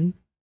করেছেন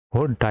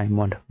 4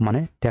 ডায়মন্ড, মানে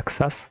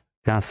টেক্সাস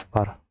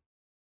ট্রান্সফার।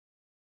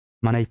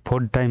 মানে এই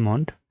 4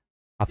 ডায়মন্ড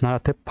আপনার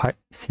হাতে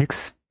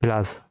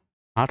 6+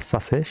 হার্টস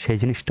আছে, সেই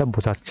জিনিসটা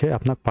বোঝাচ্ছে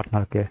আপনার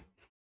পার্টনারকে।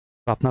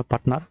 তো আপনার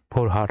পার্টনার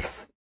 4 হার্টস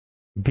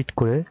বিট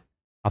করে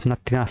আপনার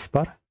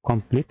ট্রান্সফার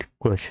কমপ্লিট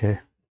করেছে।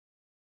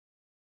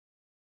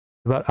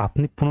 এবার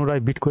আপনি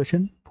পুনরায় বিট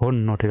করেছেন 4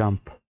 নো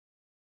ট্রাম্প।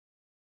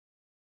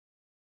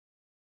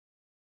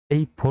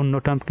 এই 4 নো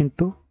ট্রাম্প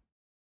কিন্তু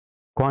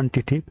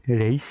কোয়ান্টিটিভ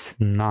রেইস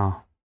না,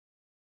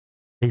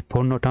 এই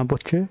 4 নো ট্রাম্প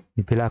হচ্ছে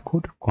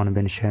ব্ল্যাকউড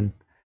কনভেনশন,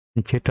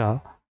 যেটা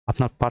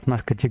আপনার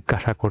পার্টনারকে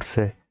জিজ্ঞাসা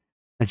করছে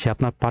যে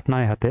আপনার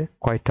পার্টনারের হাতে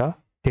কয়টা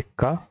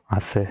টেক্কা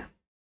আছে।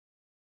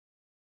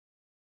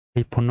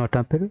 এই 4 নো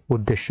ট্রাম্পের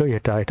উদ্দেশ্য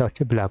এটা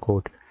হচ্ছে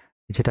ব্ল্যাকউড,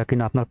 যেটা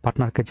কিনা আপনার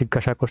পার্টনারকে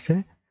জিজ্ঞাসা করছে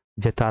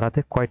যে তার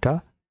হাতে কয়টা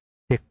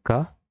টেক্কা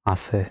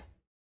আছে।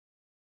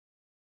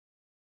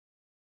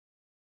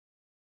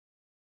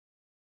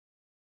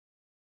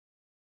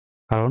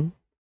 কারণ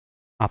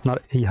আপনার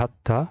এই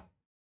হাতটা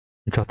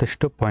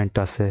যথেষ্ট পয়েন্ট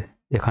আছে,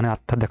 এখানে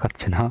 8টা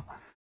দেখাচ্ছে না,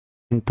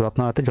 কিন্তু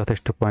আপনার হাতে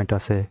যথেষ্ট পয়েন্ট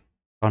আছে।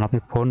 কারণ আপনি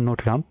 4 নো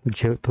ট্রাম্প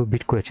যেহেতু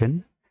বিট করেছেন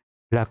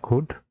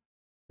ব্ল্যাকউড,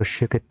 তো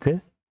সেক্ষেত্রে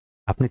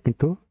আপনি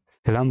কিন্তু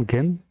স্ল্যাম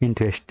গেম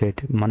ইন্টারেস্টেড,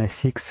 মানে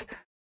 6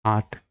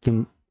 হার্ট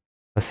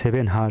কিংবা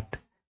 7 হার্ট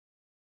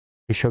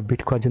এসব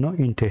বিট করার জন্য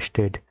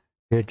ইন্টারেস্টেড।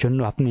 এর জন্য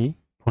আপনি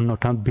 4 নো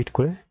ট্রাম্প বিট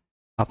করে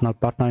আপনার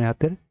পার্টনারের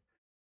হাতের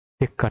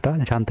টেক্কাটা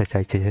জানতে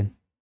চাইছেন।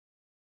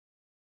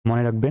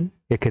 মনে রাখবেন,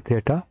 এক্ষেত্রে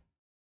এটা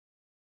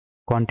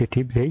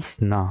কোয়ান্টিটিভ রেইস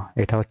না,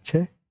 এটা হচ্ছে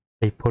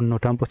এই 4 নো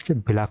ট্রাম্প হচ্ছে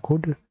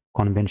ব্ল্যাকউড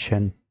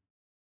কনভেনশন।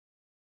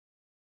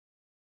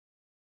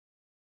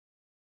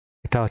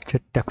 এটা হচ্ছে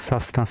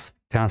টেক্সাস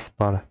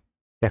ট্রান্সফার,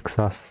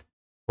 টেক্সাস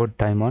 4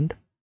 ডায়মন্ড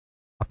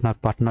আপনার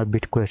পার্টনার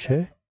বিট করেছে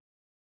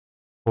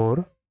 4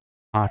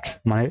 হার্টস,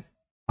 মানে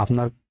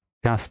আপনার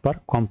ট্রান্সফার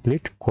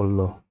কমপ্লিট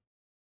করলো।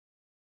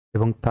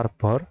 এবং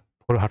তারপর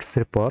 4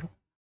 হার্টসের পর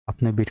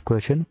আপনি বিট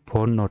করেছেন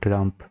 4 নো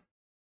ট্রাম্প,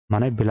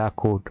 মানে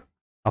ব্ল্যাকউড।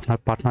 আপনার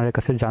পার্টনারের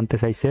কাছে জানতে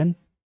চাইছেন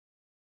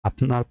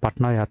আপনার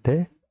পার্টনারের হাতে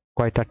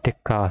কয়টা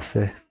টেক্কা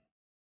আছে।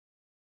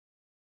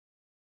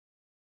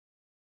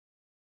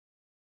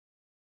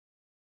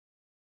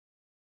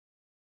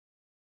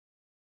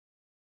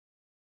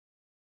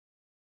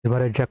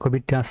 এবারে জ্যাকোবি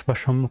ট্রান্সফার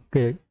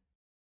সম্পর্কে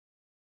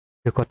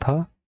কথা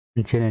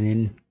জেনে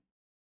নিন।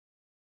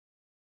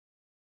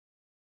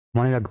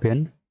 মনে রাখবেন,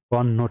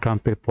 1 নো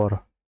ট্রাম্পের পর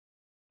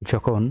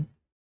যখন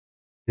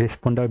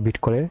রেসপন্ডার বিট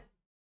করে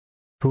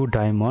 2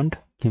 ডায়মন্ড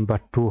কিংবা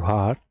 2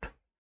 হার্ট,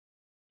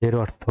 এর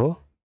অর্থ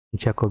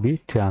জ্যাকোবি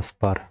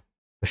ট্রান্সফার।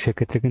 তো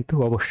সেক্ষেত্রে কিন্তু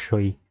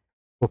অবশ্যই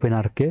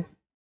ওপেনারকে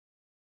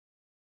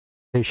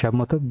সেই হিসাব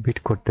মতো বিট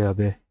করতে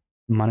হবে।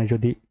 মানে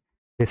যদি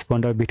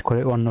রেসপন্ডার বিট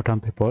করে অন্য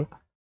ট্রাম্পের পর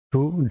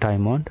 2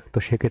 ডায়মন্ড, তো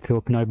সেক্ষেত্রে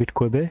ওপেনার বিট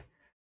করবে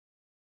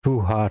 2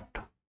 হার্ট।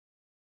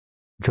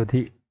 যদি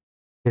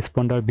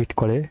রেসপন্ডার বিট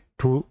করে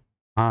 2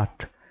 হার্ট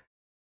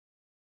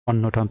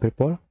অন্য ট্রাম্পের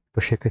পর, তো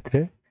সেক্ষেত্রে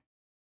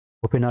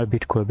ওপেনার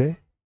বিট করবে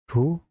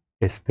 2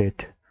 স্পেড।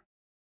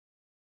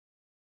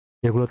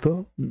 এগুলো তো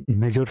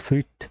মেজর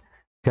সুইট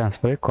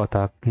ট্রান্সফারের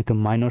কথা, কিন্তু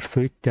মাইনর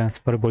সুইট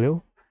ট্রান্সফার বলেও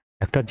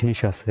একটা জিনিস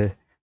আছে,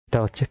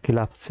 এটা হচ্ছে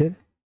ক্লাবসের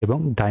এবং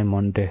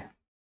ডায়মন্ডে।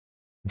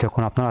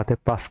 যখন আপনার হাতে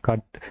 5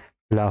 কার্ড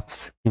ক্লাবস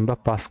কিংবা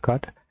 5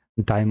 কার্ড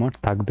ডায়মন্ড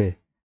থাকবে,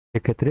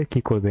 সেক্ষেত্রে কি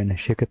করবেন?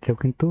 সেক্ষেত্রেও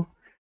কিন্তু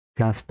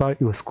ট্রান্সফার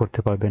ইউজ করতে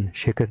পারবেন।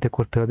 সেক্ষেত্রে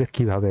করতে হবে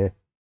কিভাবে?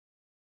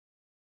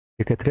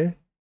 সেক্ষেত্রে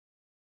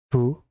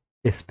 2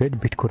 স্পেড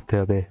বিট করতে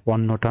হবে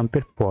অন্য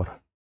টাম্পের পর।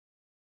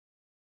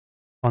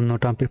 অন্য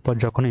টাম্পের পর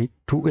যখনই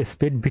 2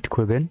 স্পেড বিট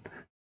করবেন,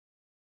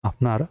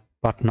 আপনার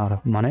পার্টনার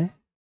মানে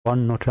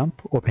অন্য ট্রাম্প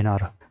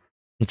ওপেনার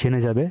জেনে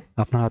যাবে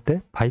আপনার হাতে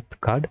 5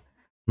 কার্ড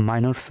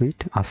মাইনর সুইট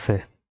আছে।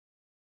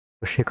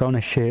 তো সে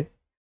কারণে সে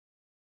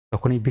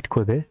তখনই বিট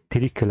করবে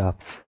 3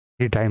 ক্লাবস,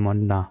 3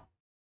 ডায়মন্ড না,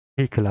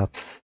 3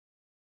 ক্লাবস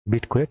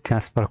বিট করে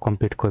ট্রান্সফার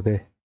কমপ্লিট করবে।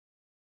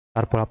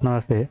 তারপর আপনার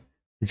হাতে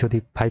যদি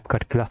 5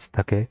 কার্ড ক্লাবস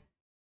থাকে,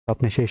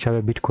 আপনি সেই হিসাবে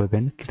বিট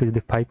করবেন। কিন্তু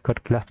যদি 5 কার্ড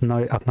ক্লাবস না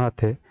হয়, আপনার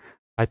হাতে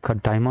 5 কার্ড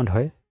ডায়মন্ড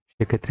হয়,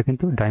 সেক্ষেত্রে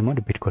কিন্তু ডায়মন্ড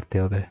বিট করতে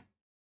হবে।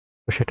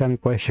 তো সেটা আমি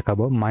পরে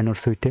শেখাবো মাইনর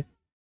সুইটে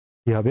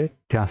কিভাবে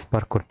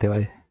ট্রান্সফার করতে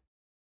হয়।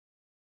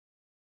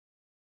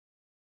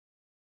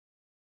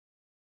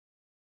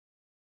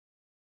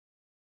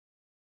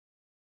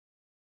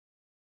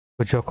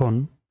 তো যখন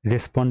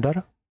রেসপন্ডার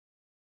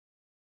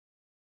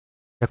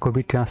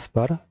জ্যাকোবি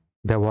ট্রান্সফার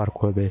ব্যবহার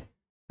করবে,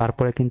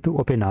 তারপরে কিন্তু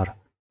ওপেনার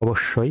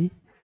অবশ্যই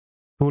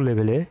 2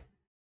 লেভেলে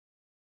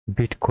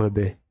বিট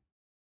করবে,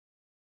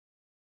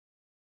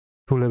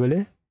 2 লেভেলে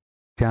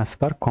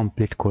ট্রান্সফার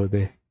কমপ্লিট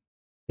করবে।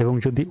 এবং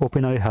যদি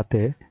ওপেনারের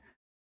হাতে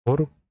 4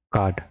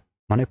 কার্ড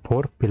মানে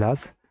 4 প্লাস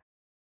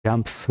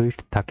জাম্প সুইট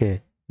থাকে,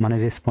 মানে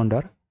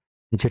রেসপন্ডার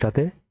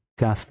যেটাতে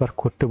ট্রান্সফার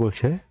করতে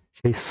বলছে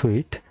সেই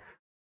সুইট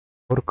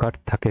 4 কার্ড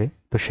থাকে,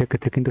 তো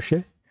সেক্ষেত্রে কিন্তু সে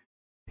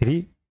 3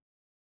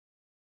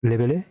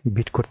 লেভেলে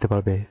বিট করতে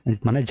পারবে,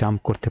 মানে জাম্প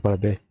করতে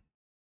পারবে।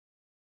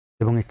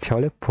 এবং ইচ্ছা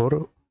হলে 4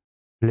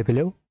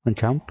 লেভেলেও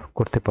জাম্প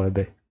করতে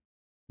পারবে,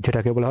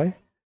 যেটাকে বলা হয়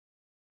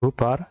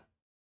super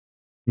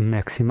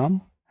maximum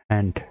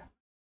hand,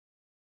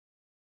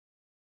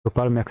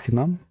 super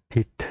maximum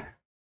fit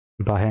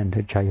বা হ্যান্ড,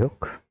 যাই হোক,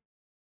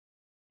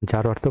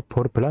 যার অর্থ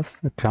 4 প্লাস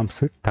জাম্প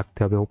সুইট থাকতে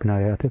হবে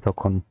ওপেনারের হাতে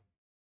তখন।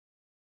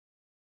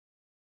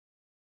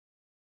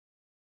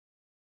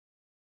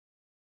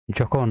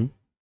 যখন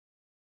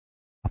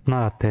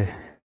আপনার হাতে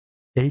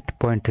 8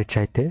 পয়েন্টের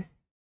চাইতে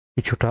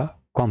কিছুটা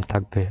কম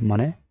থাকবে,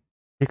 মানে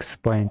 6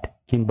 পয়েন্ট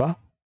কিংবা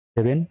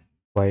 7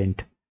 পয়েন্ট,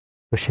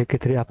 তো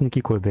সেক্ষেত্রে আপনি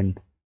কি করবেন?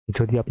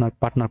 যদি আপনার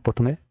পার্টনার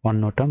প্রথমে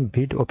অন্য টার্ম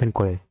বিড ওপেন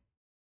করে,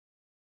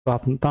 তো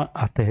আপনার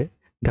হাতে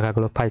দেখা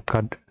গেল 5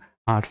 কার্ড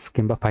আর্টস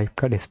কিংবা 5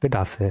 কার্ড স্পেড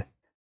আছে,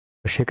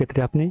 তো সেক্ষেত্রে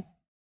আপনি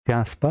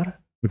ট্রান্সফার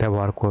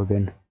ব্যবহার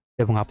করবেন।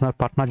 এবং আপনার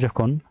পার্টনার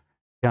যখন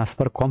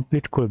ট্রান্সফার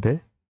কমপ্লিট করবে,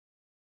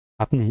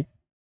 আপনি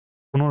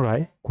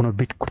পুনরায় কোনো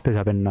বিট করতে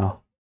যাবেন না,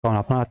 কারণ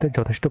আপনার হাতে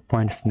যথেষ্ট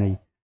পয়েন্টস নেই।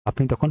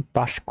 আপনি তখন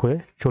পাস করে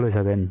চলে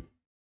যাবেন।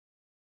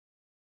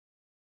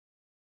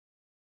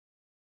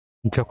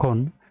 যখন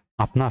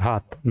আপনার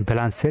হাত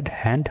ব্যালান্সেড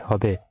হ্যান্ড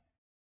হবে,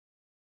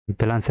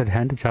 ব্যালান্সেড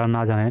হ্যান্ড যারা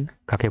না জানেন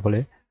কাকে বলে,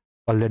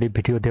 অলরেডি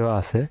ভিডিও দেওয়া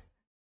আছে,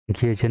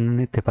 গিয়ে জেনে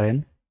নিতে পারেন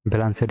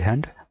ব্যালান্সেড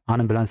হ্যান্ড,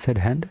 আনব্যালান্সেড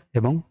হ্যান্ড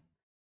এবং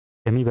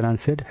সেমি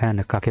ব্যালান্সেড হ্যান্ড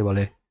কাকে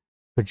বলে।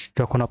 তো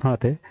যখন আপনার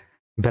হাতে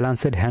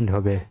ব্যালান্সেড হ্যান্ড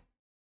হবে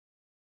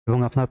এবং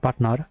আপনার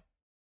পার্টনার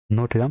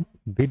নো ট্রাম্প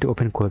বিড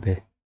ওপেন করবে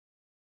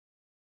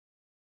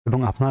এবং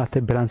আপনার হাতে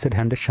ব্যালান্সেড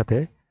হ্যান্ডের সাথে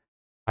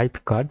 5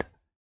 কার্ড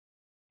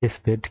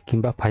স্পেড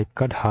কিংবা 5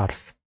 কার্ড হার্স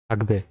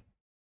থাকবে,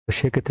 তো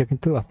সেক্ষেত্রে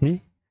কিন্তু আপনি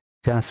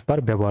ট্রান্সফার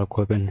ব্যবহার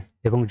করবেন।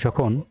 এবং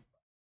যখন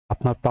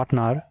আপনার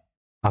পার্টনার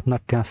আপনার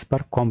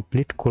ট্রান্সফার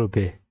কমপ্লিট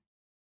করবে,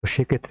 তো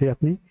সেক্ষেত্রে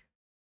আপনি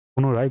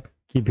পুনরায়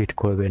কি বিট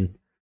করবেন?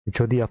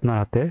 যদি আপনার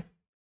হাতে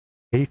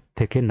 8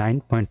 থেকে 9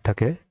 পয়েন্ট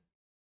থাকে,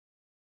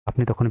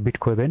 আপনি তখন বিট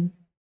করবেন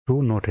 2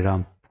 নোট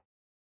রাম্প।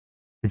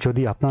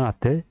 যদি আপনার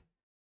হাতে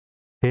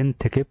 10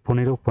 থেকে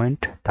 15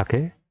 পয়েন্ট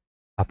থাকে,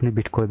 আপনি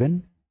বিট করবেন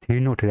 3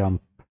 নোট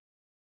রাম্প।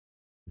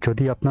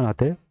 যদি আপনার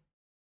হাতে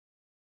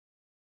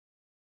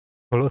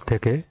 16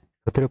 থেকে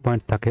 17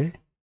 পয়েন্ট থাকে,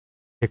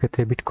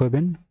 সেক্ষেত্রে বিট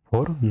করবেন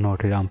 4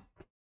 নোট রাম্প।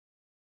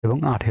 এবং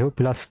 18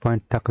 প্লাস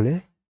পয়েন্ট থাকলে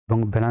এবং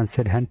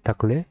ব্যালান্সেড হ্যান্ড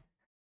থাকলে,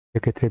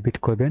 সেক্ষেত্রে বিট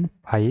করবেন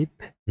 5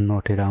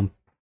 নোট রাম্প,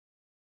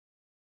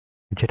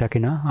 যেটা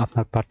কিনা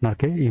আপনার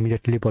পার্টনারকে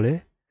ইমিডিয়েটলি বলে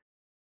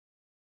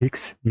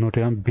 6 নোট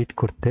রাম্প বিট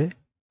করতে,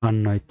 আর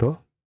নয়তো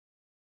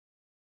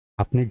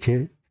আপনি যে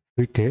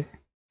সুইটে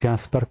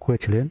ট্রান্সফার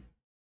করেছিলেন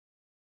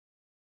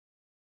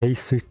এই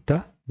সুইটটা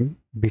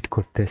বিট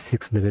করতে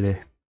 6 লেভেলে,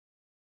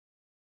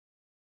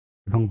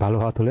 এবং ভালো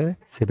হাত হলে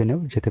 7-এও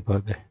যেতে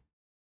পারবে।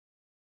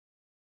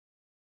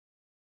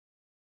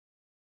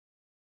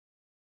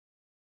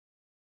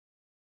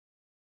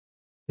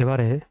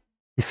 এবারে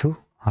কিছু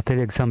হাতের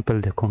এক্সাম্পল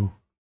দেখুন,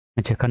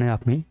 যেখানে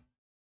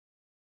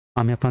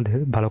আমি আপনাদের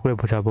ভালো করে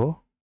বোঝাবো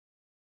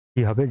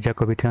কিভাবে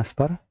জ্যাকোবি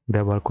ট্রান্সফার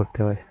ব্যবহার করতে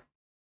হয়।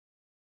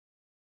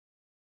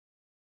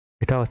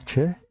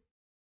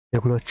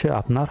 এগুলো হচ্ছে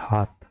আপনার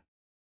হাত।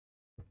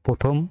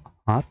 প্রথম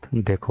হাত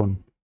দেখুন,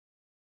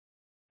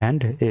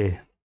 হ্যান্ড এ।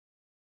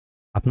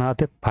 আপনার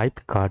হাতে 5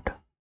 কার্ড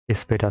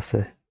স্পেড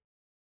আছে,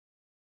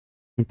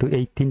 কিন্তু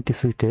এই 3টি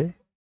সুইটে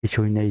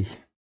কিছুই নেই।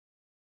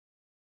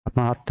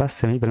 আপনার হাতটা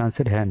সেমি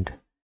ব্যালেন্সেড হ্যান্ড,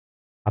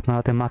 আপনার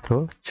হাতে মাত্র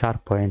 4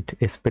 পয়েন্ট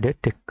স্পেডের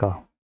টেক্কা।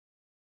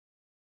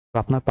 তো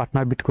আপনার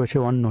পার্টনার বিট করেছে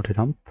 1 নোটে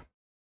রাম্প।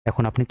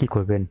 এখন আপনি কি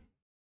করবেন?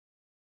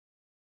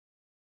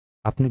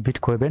 আপনি বিট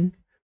করবেন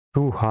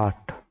 2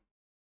 হার্ট।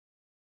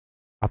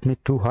 আপনি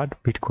 2 হার্ট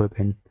বিট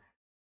করবেন,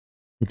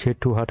 যে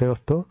 2 হার্টের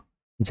অর্থ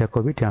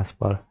জ্যাকবি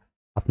ট্রান্সফার।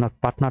 আপনার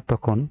পার্টনার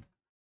তখন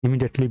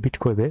ইমিডিয়েটলি বিট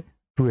করবে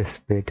 2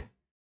 স্পেড।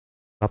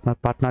 আপনার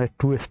পার্টনারের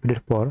 2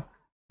 স্পেডের পর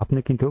আপনি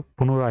কিন্তু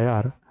পুনরায়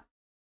আর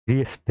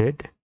 3 স্পেড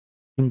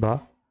কিংবা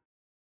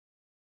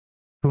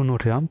 2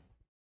 নোট রাম্প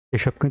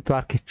এসব কিন্তু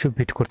আর কিচ্ছু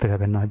বিট করতে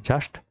যাবেন না।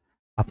 জাস্ট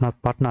আপনার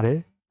পার্টনারের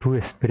 2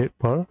 স্পেডের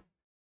পর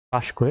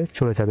পাস করে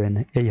চলে যাবেন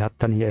এই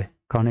হাতটা নিয়ে,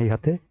 কারণ এই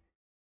হাতে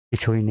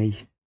কিছুই নেই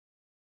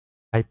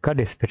 5 কার্ড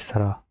স্পেড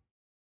ছাড়া।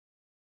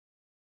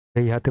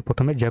 এই হাতে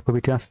প্রথমে জ্যাকবি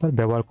ট্রান্সফার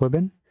ব্যবহার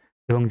করবেন,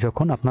 এবং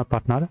যখন আপনার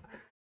পার্টনার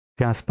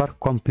ট্রান্সফার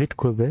কমপ্লিট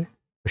করবে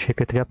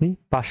সেক্ষেত্রে আপনি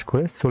পাস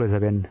করে চলে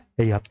যাবেন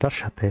এই হাতটার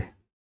সাথে।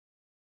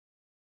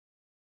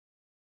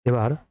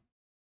 এবার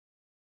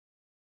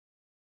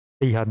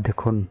এই হাত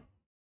দেখুন,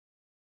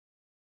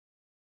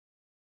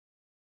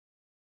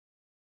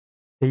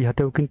 এই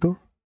হাতেও কিন্তু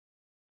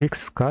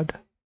 6 কার্ড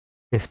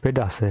স্পেড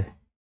আছে,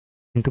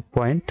 কিন্তু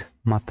পয়েন্ট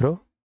মাত্র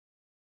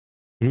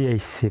 3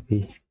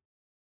 এইচসিপি,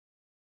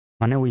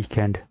 মানে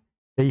উইকেন্ড।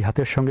 এই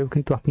হাতের সঙ্গেও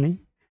কিন্তু আপনি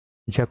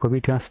জ্যাকবি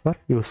ট্রান্সফার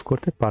ইউজ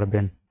করতে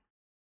পারবেন।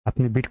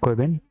 আপনি বিট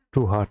করবেন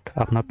 2 হার্ট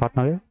আপনার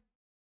পার্টনারের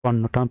 1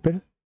 টাম্পের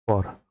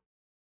পর।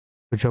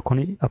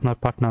 যখনই আপনার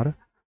পার্টনার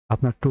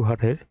আপনার 2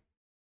 হার্টের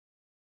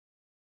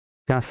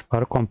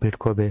ট্রান্সফার কমপ্লিট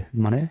করবে,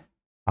 মানে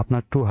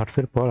আপনার 2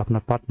 হার্টসের পর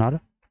আপনার পার্টনার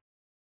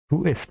 2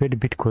 স্পেড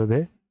বিট করবে,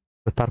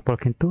 তো তারপর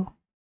কিন্তু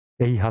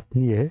এই হাত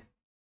নিয়ে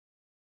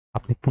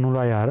আপনি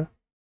পুনরায় আর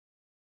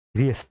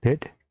 3 স্পেড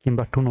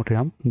কিংবা 2 নোট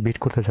রাম্প বিট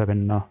করতে যাবেন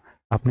না।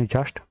 আপনি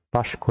জাস্ট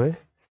পাস করে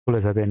চলে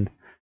যাবেন,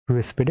 2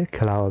 স্পেডে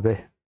খেলা হবে,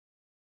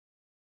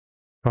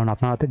 কারণ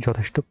আপনার হাতে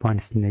যথেষ্ট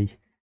পয়েন্টস নেই,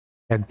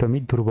 একদমই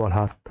দুর্বল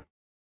হাত।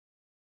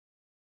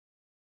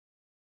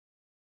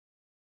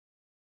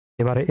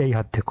 এবারে এই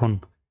হাত দেখুন,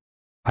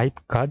 5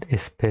 কার্ড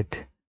স্পেড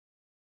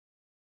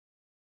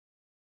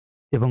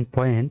এবং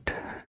পয়েন্ট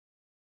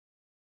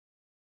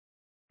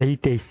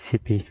 8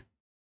 এইচসিপি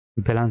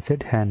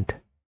ব্যালেন্সেড হ্যান্ড।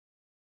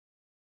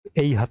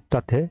 এই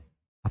হাতটাতে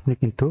আপনি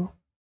কিন্তু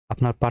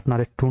আপনার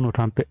পার্টনারের 2 নোট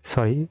রাম্পে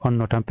অন্য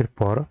টাম্পের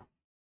পর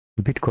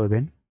বিট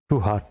করবেন 2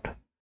 হার্ট।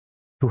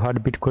 2 হার্ট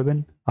বিট করবেন,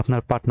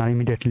 আপনার পার্টনার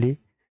ইমিডিয়েটলি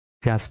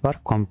ট্রান্সফার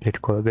কমপ্লিট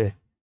করবে,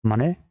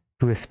 মানে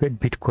 2 স্পেড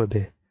বিট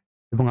করবে,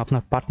 এবং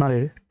আপনার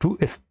পার্টনারের 2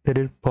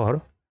 স্পেডের পর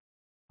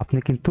আপনি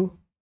কিন্তু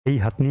এই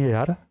হাত নিয়ে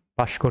আর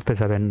পাস করতে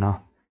যাবেন না।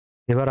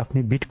 এবার আপনি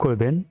বিট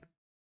করবেন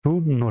 2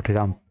 নোট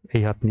রাম্প।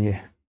 এই হাত নিয়ে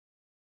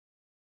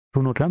 2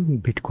 নোট রাম্প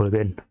বিট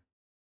করবেন।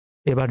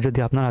 এবার যদি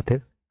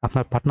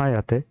আপনার পার্টনারের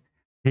হাতে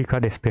 3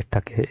 কার্ড স্পেড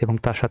থাকে এবং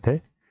তার সাথে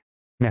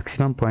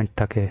ম্যাক্সিমাম পয়েন্ট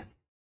থাকে,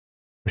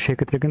 তো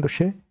সেক্ষেত্রে কিন্তু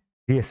সে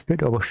 3 স্পেড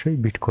অবশ্যই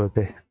বিট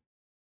করবে।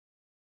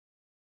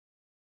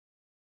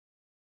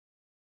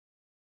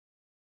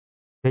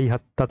 এই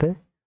হাতটাতে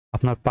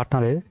আপনার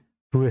পার্টনারের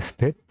 2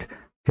 স্পেড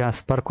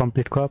ট্রান্সফার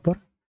কমপ্লিট করার পর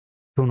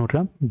 2 নোট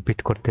রাম্প বিট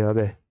করতে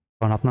হবে,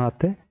 কারণ আপনার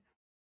হাতে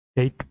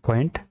 8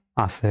 পয়েন্ট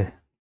আছে।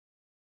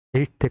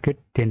 8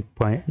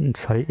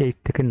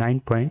 থেকে 9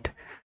 পয়েন্ট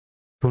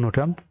 2 নোট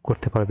রাম্প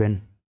করতে পারবেন,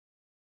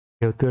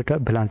 যেহেতু এটা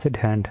ব্যালেন্সেড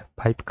হ্যান্ড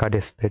 5 কার্ড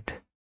স্পেড।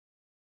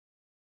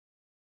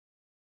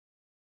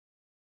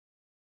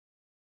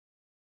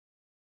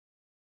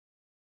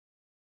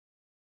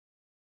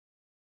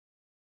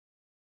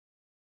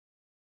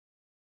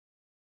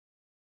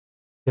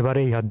 এবারে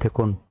এই হাত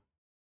দেখুন,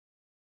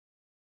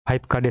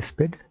 5 card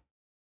স্পেড,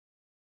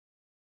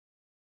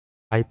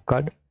 5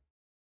 card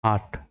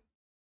 8,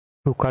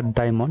 2 card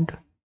diamond,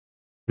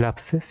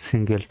 ক্লাবসে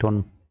singleton.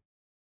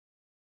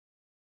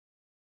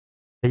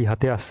 এই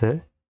হাতে আছে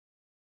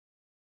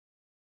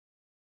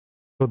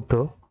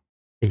 14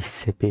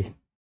 এইচসিপি।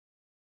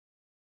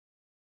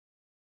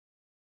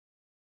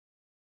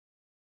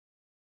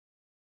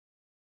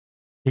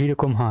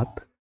 এইরকম হাত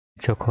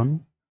যখন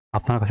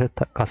আপনার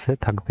কাছে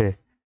থাকবে,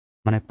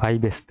 মানে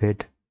 5 স্পেড,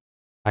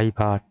 5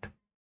 হার্ট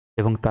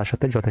এবং তার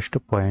সাথে যথেষ্ট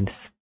পয়েন্টস,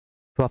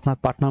 তো আপনার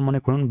পার্টনার মনে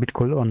করুন বিট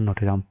করলো অন্য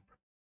রাম্প,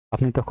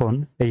 আপনি তখন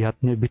এই হাত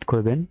নিয়ে বিট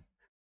করবেন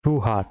 2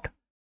 হার্ট,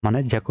 মানে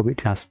জ্যাকবি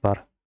ট্রান্সফার,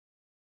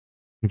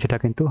 যেটা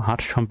কিন্তু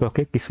হার্ট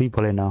সম্পর্কে কিছুই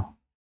বলে না,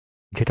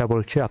 যেটা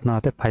বলছে আপনার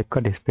হাতে 5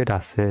 কার্ড স্পেড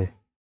আছে,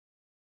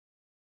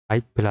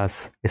 5 প্লাস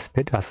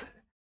স্পেড আছে।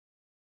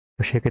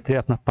 তো সেক্ষেত্রে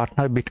আপনার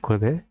পার্টনার বিট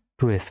করবে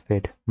 2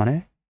 স্পেড, মানে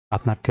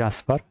আপনার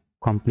ট্রান্সফার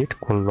কমপ্লিট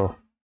করলো।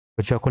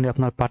 তো যখনই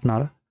আপনার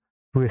পার্টনার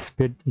 2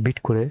 স্পেড বিট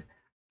করে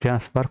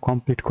ট্রান্সফার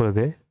কমপ্লিট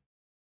করবে,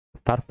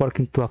 তারপর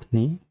কিন্তু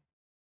আপনি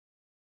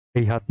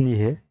এই হাত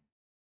নিয়ে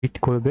বিট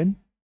করবেন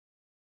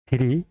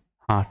 3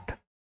 হার্ট,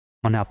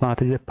 মানে আপনার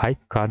হাতে যে 5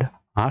 কার্ড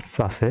হার্টস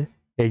আছে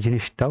এই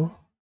জিনিসটাও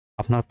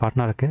আপনার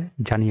পার্টনারকে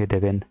জানিয়ে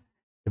দেবেন,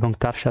 এবং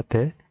তার সাথে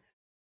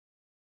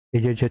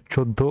এই যে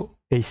 14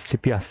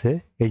 এইচসিপি আছে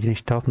এই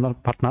জিনিসটাও আপনার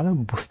পার্টনার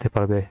বুঝতে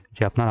পারবে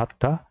যে আপনার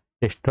হাতটা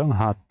স্ট্রং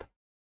হাত,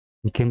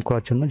 গেম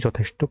করার জন্য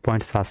যথেষ্ট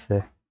পয়েন্টস আছে।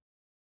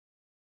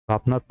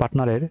 আপনার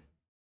পার্টনারের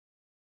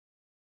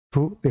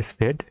 2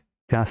 স্পিড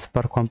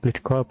ট্রান্সফার কমপ্লিট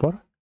করার পর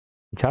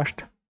জাস্ট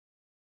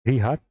 3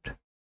 হার্ট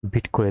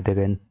বিট করে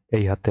দেবেন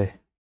এই হাতে।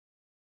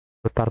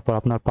 তো তারপর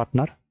আপনার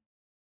পার্টনার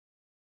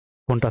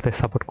কোনটাতে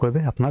সাপোর্ট করবে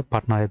আপনার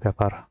পার্টনারের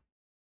ব্যাপার।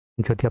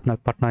 যদি আপনার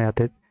পার্টনারের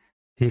হাতে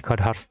 3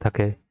 কার্ড হার্টস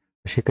থাকে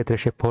সেক্ষেত্রে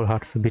সে 4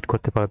 হার্টস বিট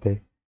করতে পারবে,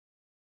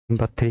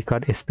 কিংবা 3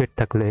 কার্ড স্পিড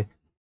থাকলে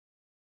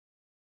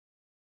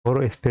 4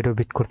 স্পিডও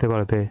বিট করতে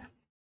পারবে,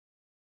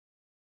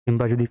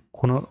 কিংবা যদি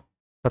কোনো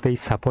তাতেই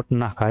সাপোর্ট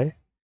না খায়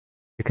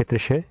সেক্ষেত্রে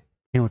সে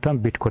নিউটা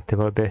বিট করতে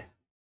পারবে।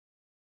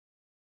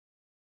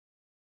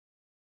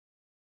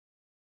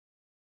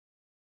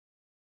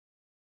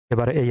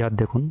 এবারে এই হাত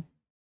দেখুন,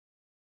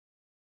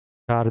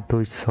 4 2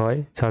 6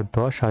 4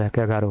 10 আর 1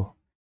 11,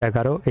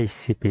 11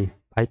 এইচসিপি,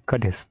 5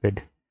 কার্ড স্পিড।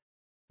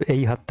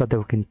 এই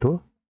হাতটাতেও কিন্তু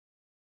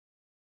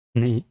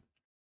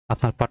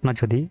আপনার পার্টনার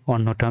যদি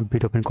অন্য টার্ম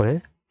বিট ওপেন করে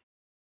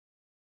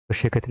তো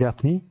সেক্ষেত্রে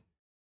আপনি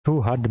 2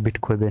 হার্ট বিট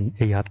করবেন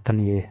এই হাতটা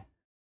নিয়ে।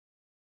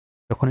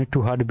 যখনই 2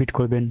 হার্ট বিট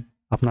করবেন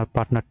আপনার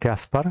পার্টনার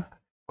ট্রান্সফার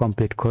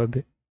কমপ্লিট করবে,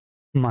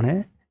 মানে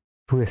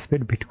 2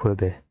 স্পিড বিট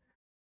করবে।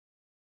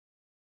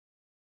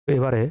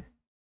 এবারে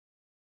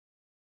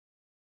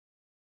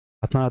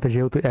আপনার হাতে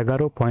যেহেতু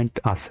 11 পয়েন্ট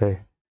আছে,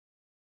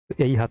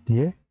 এই হাত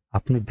নিয়ে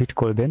আপনি বিট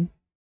করবেন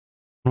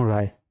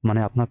পুনরায়, মানে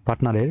আপনার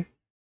পার্টনারের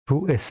 2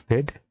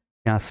 স্পিড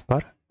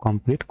ট্রান্সফার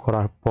কমপ্লিট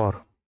করার পর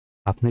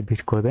আপনি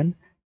বিট করবেন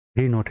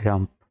 3 নোট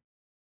রাম্প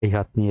এই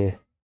হাত নিয়ে।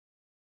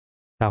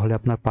 তাহলে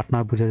আপনার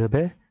পার্টনার বুঝে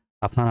যাবে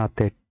আপনার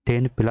হাতে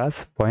 10 প্লাস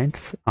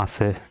পয়েন্টস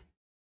আছে।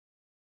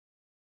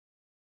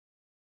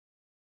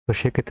 তো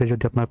সেক্ষেত্রে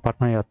যদি আপনার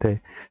পার্টনারের হাতে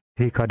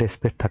 3 কার্ড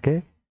স্পিড থাকে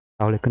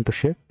তাহলে কিন্তু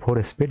সে 4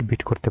 স্পিড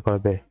বিট করতে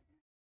পারবে।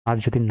 আর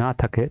যদি না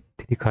থাকে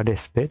 3 কার্ড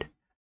স্পিড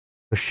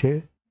তো সে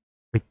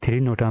ওই 3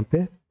 নোট রাম্পে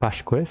পাস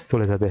করে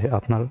চলে যাবে,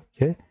 আপনার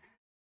যে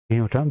 3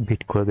 নোট রাম্প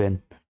বিট করবেন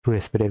 2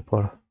 স্পিডের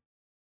পর।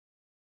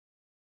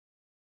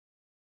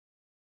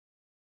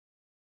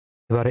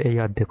 এবারে এই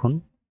হাত দেখুন,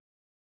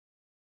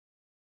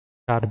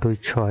 4 2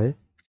 6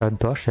 4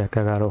 10 1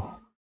 11,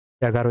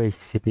 11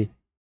 এইচসিপি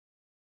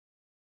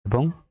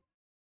এবং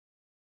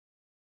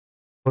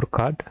 4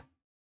 কার্ড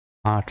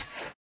আর্টস।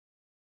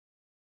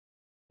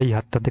 এই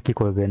হাতটাতে কি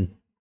করবেন?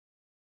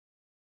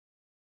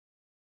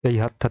 এই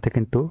হাতটাতে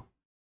কিন্তু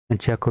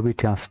জ্যাকোবি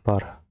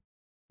ট্রান্সফার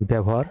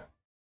ব্যবহার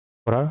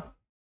করার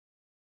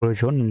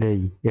প্রয়োজন নেই,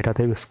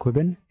 এটাতে ইউজ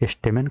করবেন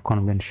স্টেমেন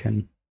কনভেনশন।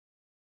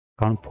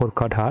 কারণ 4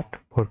 কার্ড হার্ট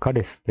 4 কার্ড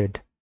স্পিড,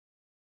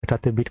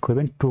 এটাতে বিট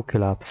করবেন 2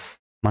 ক্লাবস,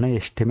 মানে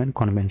স্টেমেন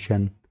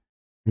কনভেনশন।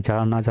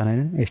 যারা না জানেন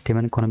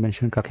স্টেমেন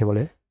কনভেনশন কাকে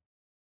বলে,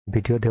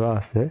 ভিডিও দেওয়া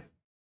আছে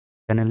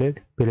চ্যানেলের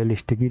প্লে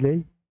লিস্টে গেলেই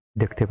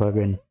দেখতে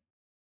পারবেন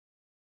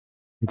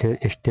যে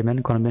স্টেমেন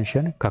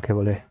কনভেনশন কাকে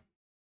বলে।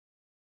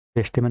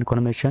 স্টেমেন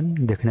কনভেনশন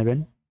দেখে নেবেন।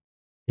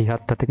 এই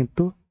হাতটাতে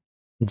কিন্তু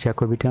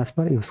জ্যাকোবি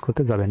ট্রান্সফার ইউজ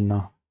করতে যাবেন না,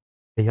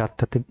 এই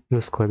হাতটাতে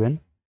ইউজ করবেন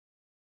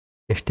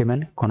স্টেমেন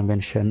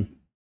কনভেনশন।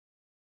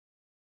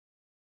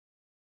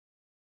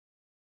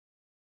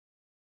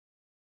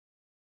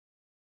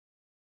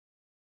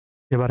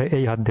 এবারে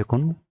এই হাত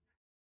দেখুন,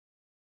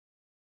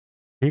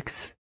 6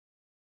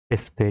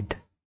 speed,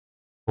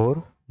 4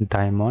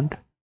 diamond,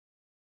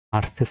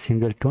 আর্টসে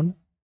single tone,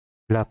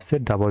 ক্লাবসে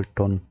double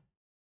tone,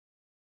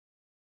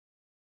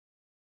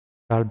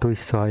 4 2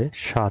 6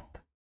 7,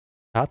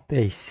 7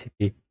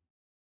 এইচসিপি,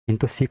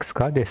 কিন্তু 6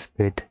 কার্ড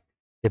স্পিড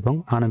এবং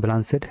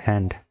আনব্যালেন্সড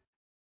হ্যান্ড।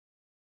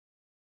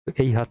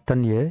 এই হাতটা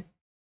নিয়ে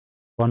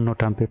অন্য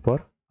ট্রাম্পের পর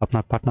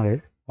আপনার পার্টনারের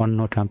অন্য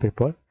ট্রাম্পের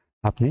পর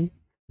আপনি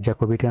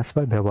জ্যাকোবি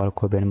ট্রান্সফার ব্যবহার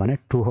করবেন, মানে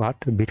 2 হার্ট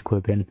বিট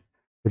করবেন।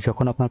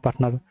 যখন আপনার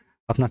পার্টনার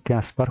আপনার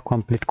ট্রান্সফার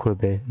কমপ্লিট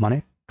করবে, মানে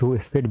 2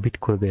 স্পিড বিট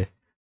করবে,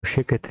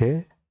 সেক্ষেত্রে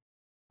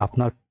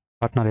আপনার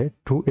পার্টনারের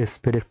 2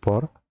 স্পিডের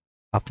পর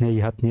আপনি এই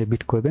হাত নিয়ে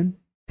বিট করবেন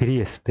 3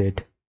 স্পিড।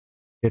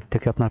 এর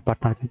থেকে আপনার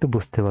পার্টনার কিন্তু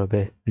বুঝতে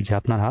পারবে যে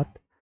আপনার হাত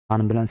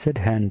আনব্যালেন্সড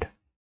হ্যান্ড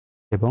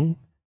এবং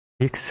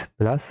 6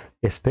 প্লাস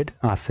স্পিড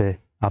আছে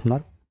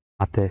আপনার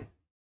হাতে।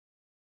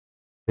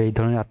 এই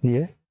ধরনের হাত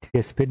নিয়ে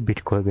 3 স্পিড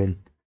বিট করবেন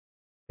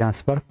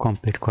ট্রান্সফার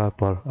কমপ্লিট করার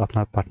পর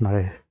আপনার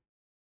পার্টনারের।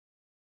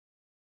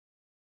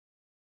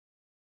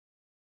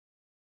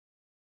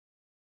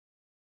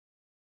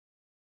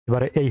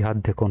 এবারে এই হাত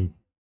দেখুন,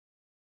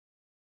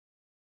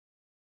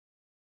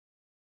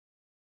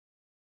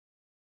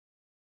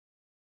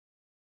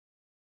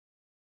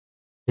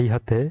 এই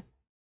হাতে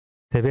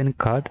 7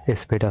 কার্ড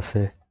স্পিড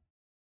আছে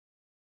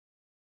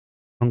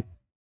এবং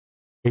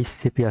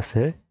এইচসিপি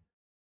আছে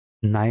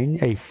 9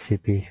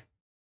 এইচসিপি,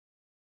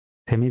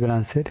 সেমি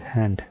ব্যালেন্সড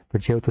হ্যান্ড। তো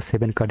যেহেতু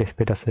 7 কার্ড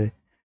স্পিড আছে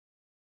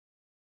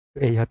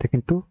এই হাতে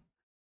কিন্তু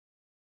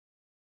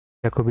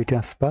জ্যাকোবি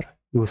ট্রান্সফার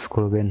ইউজ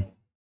করবেন।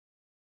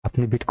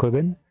 আপনি বিট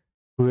করবেন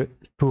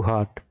 2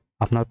 হার্ট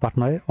আপনার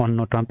পার্টনারের অন্য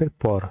ট্রাম্পের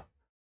পর।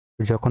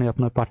 যখনই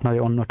আপনার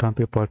পার্টনারের অন্য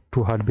ট্রাম্পের পর 2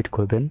 হার্ট বিট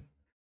করবেন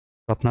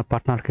তো আপনার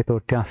পার্টনারকে তো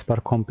ট্রান্সফার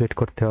কমপ্লিট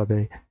করতে হবে।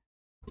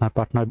 আপনার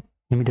পার্টনার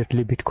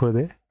ইমিডিয়েটলি বিট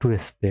করবে 2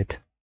 স্পিড।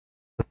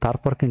 তো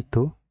তারপর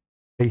কিন্তু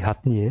এই হাত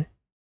নিয়ে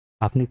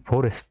আপনি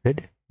 4 স্পিড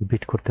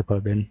বিট করতে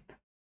পারবেন,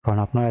 কারণ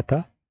আপনার এটা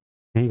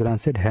সেমি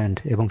ব্যালেন্সড হ্যান্ড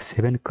এবং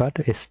 7 কার্ড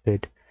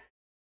স্পেড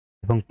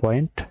এবং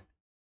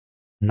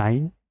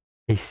 0.9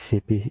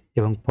 এইচসিপি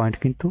এবং পয়েন্ট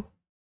কিন্তু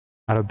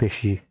আরো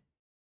বেশি,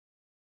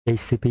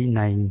 এইচসিপি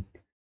 9।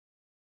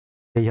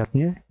 এই হাত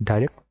নিয়ে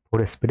ডাইরেক্ট 4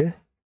 স্পিডে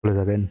চলে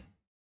যাবেন।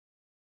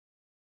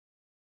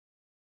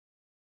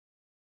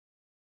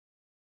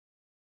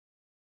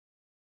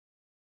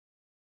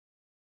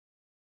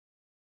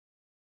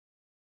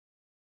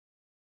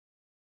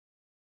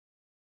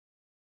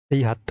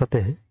 এই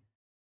হাতটাতে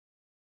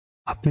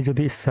আপনি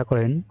যদি ইচ্ছা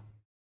করেন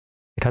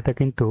এটাতে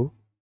কিন্তু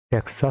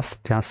টেক্সাস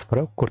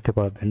ট্রান্সফারও করতে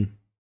পারবেন।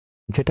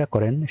 যেটা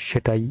করেন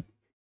সেটাই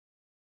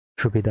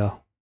সুবিধা,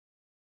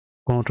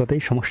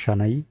 কোনোটাতেই সমস্যা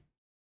নাই।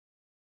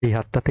 এই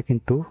হাতটাতে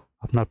কিন্তু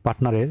আপনার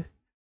পার্টনারের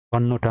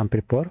অন্য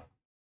ট্রাম্পের পর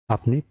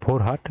আপনি 4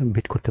 হার্ট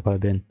বিট করতে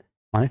পারবেন,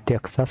 মানে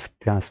টেক্সাস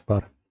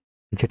ট্রান্সফার,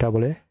 যেটা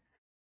বলে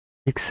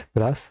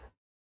 6+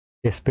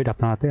 স্পিড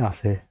আপনার হাতে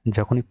আছে।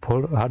 যখনই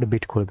 4 হার্ট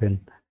বিট করবেন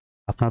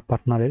আপনার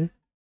পার্টনারের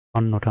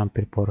অন্য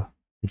ট্রাম্পের পর,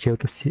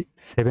 যেহেতু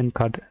 7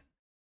 কার্ড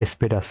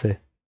স্পিড আছে,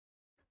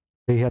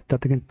 এই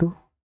হাতটাতে কিন্তু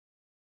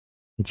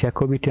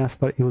জ্যাকোবি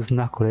ট্রান্সফার ইউজ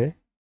না করে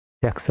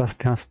টেক্সাস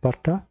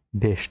ট্রান্সফারটা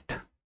বেস্ট।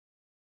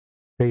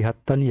 এই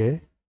হাতটা নিয়ে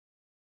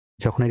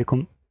যখন এরকম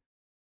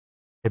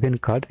 7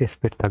 কার্ড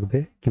স্পিড থাকবে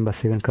কিংবা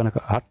 7 কার্ড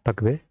হার্ট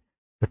থাকবে,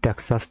 তো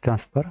টেক্সাস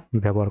ট্রান্সফার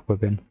ব্যবহার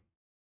করবেন।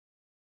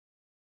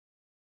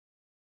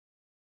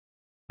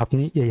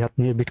 আপনি এই হাত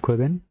নিয়ে বিট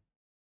করবেন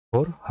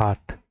 4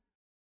 হার্ট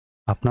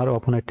আপনার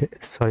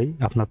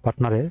আপনার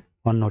পার্টনারের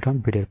অন্য ট্রাম্প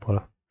বিটের পর।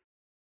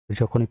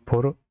 যখনই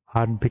 4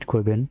 হার্ট বিট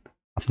করবেন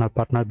আপনার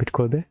পার্টনার বিট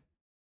করবে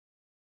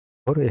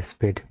 4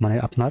 স্পিড, মানে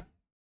আপনার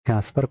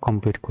ট্রান্সফার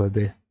কমপ্লিট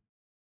করবে,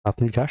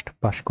 আপনি জাস্ট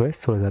পাস করে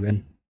চলে যাবেন।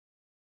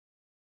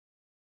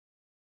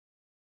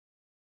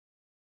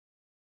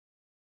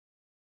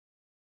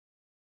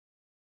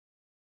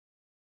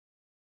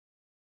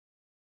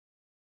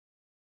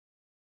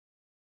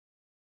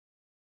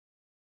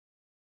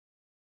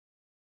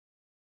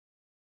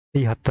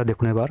 এই হাতটা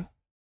দেখুন এবার,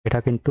 এটা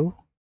কিন্তু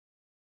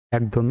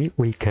একদমই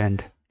উইক হ্যান্ড,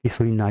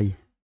 কিছুই নাই,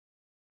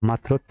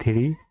 মাত্র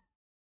 3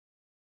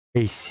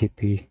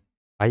 এইচসিপি,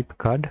 5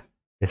 কার্ড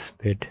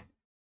স্পিড।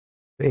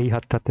 এই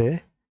হাতটাতে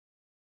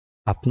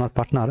আপনার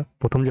পার্টনার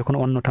প্রথম যখন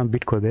অন্য টার্ম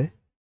বিট করবে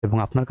এবং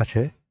আপনার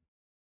কাছে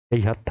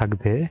এই হাত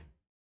থাকবে,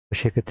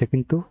 সেক্ষেত্রে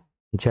কিন্তু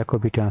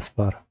জ্যাকোবি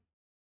ট্রান্সফার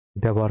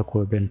ব্যবহার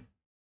করবেন।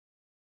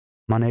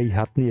 মানে এই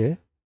হাত নিয়ে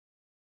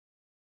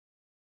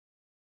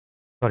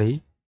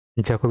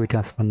জ্যাকোবি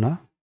ট্রান্সফার না,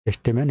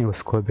 স্টেমেন ইউজ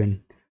করবেন,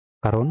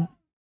 কারণ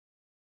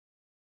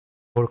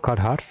 4 কার্ড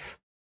হার্টস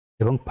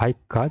এবং 5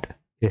 কার্ড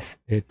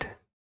স্পিড।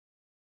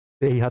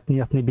 এই হাত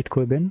নিয়ে আপনি বিট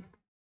করবেন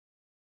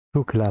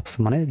 2 ক্লাবস,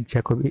 মানে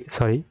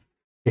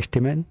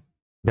স্টেমেন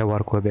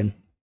ব্যবহার করবেন।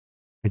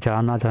 যারা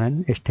না জানেন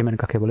স্টেমেন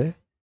কাকে বলে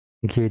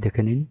গিয়ে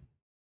দেখে নিন।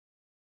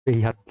 এই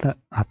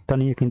হাতটা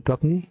নিয়ে কিন্তু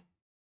আপনি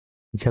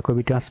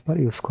জ্যাকোবি ট্রান্সফার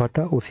ইউজ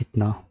করাটা উচিত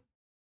না,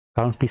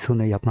 কারণ কিছু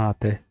নেই আপনার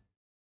হাতে,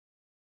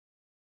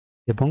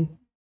 এবং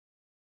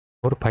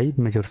 4-5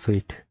 মেজর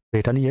সুইট।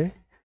 এটা নিয়ে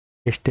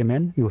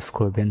স্টেমেন ইউজ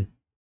করবেন,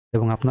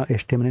 এবং আপনার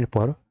স্টেমেনের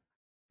পর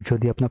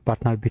যদি আপনার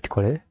পার্টনার বিট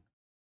করে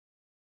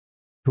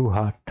 2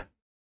 হার্ট,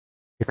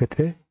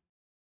 সেক্ষেত্রে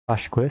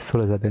পাস করে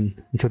চলে যাবেন।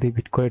 যদি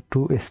বিট করে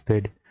 2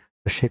 স্পিড,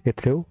 তো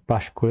সেক্ষেত্রেও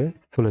পাস করে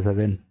চলে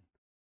যাবেন,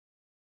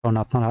 কারণ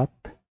আপনার হাত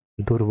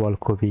দুর্বল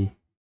খুবই।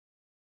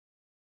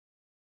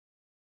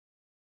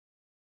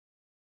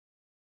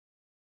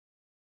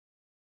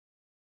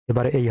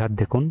 এবারে এই হাত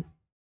দেখুন,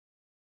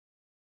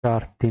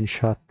 4, 3,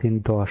 7, 3,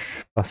 10,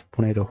 5,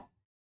 15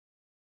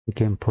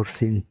 গেম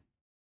ফোরসিন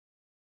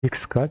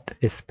 6 কার্ড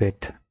স্পেড।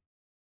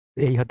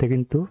 এই হাতে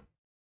কিন্তু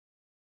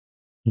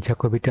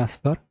জ্যাকোবি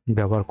ট্রান্সফার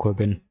ব্যবহার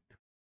করবেন,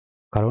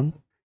 কারণ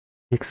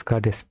 6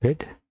 কার্ড স্পেড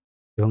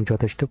এবং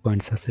যথেষ্ট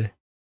পয়েন্টস আছে।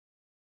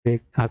 এই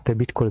হাতে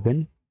বিট করবেন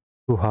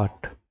 2 হার্ট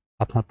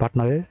আপনার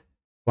পার্টনারের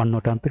অন্য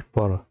ট্রাম্পের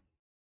পর,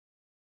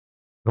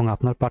 এবং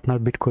আপনার পার্টনার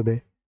বিট করবে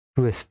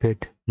 2 স্পেড,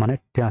 মানে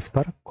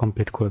ট্রান্সফার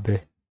কমপ্লিট করবে।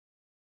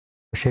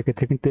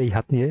 সেক্ষেত্রে কিন্তু এই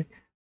হাত নিয়ে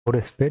 4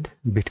 স্পেড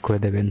বিট করে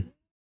দেবেন,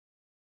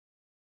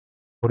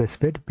 4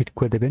 স্পেড বিট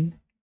করে দেবেন।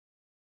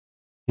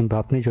 কিংবা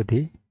আপনি যদি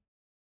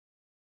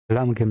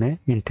লাম গেমে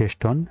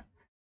ইন্টারেস্ট হন,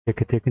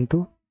 সেক্ষেত্রে কিন্তু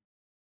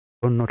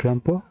অন্য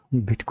ট্রাম্পও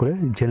বিট করে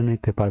জেনে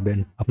নিতে পারবেন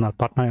আপনার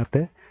পার্টনার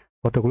হাতে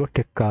কতগুলো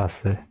টেক্কা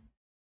আছে।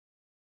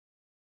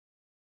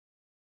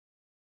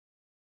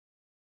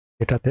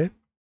 এটাতে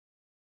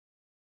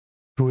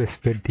 2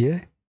 স্পেড দিয়ে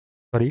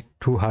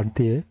 2 হার্ট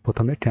দিয়ে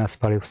প্রথমে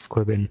ট্রান্সফার ইউজ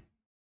করবেন।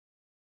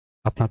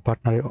 আপনার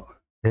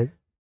পার্টনারের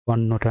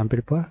অন্য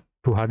ট্রাম্পের পর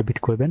 2 হার্ট বিট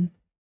করবেন।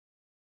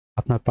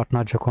 আপনার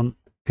পার্টনার যখন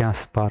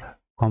ট্রান্সফার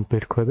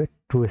কমপ্লিট করবে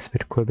 2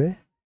 স্পিড করবে,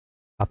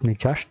 আপনি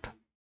জাস্ট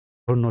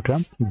 4 নো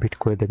ট্রাম্প বিট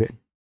করে দেবেন,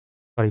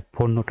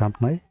 4 নো ট্রাম্প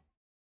নয়,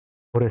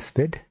 4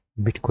 স্পিড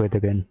বিট করে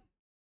দেবেন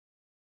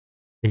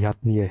এই হাত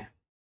নিয়ে।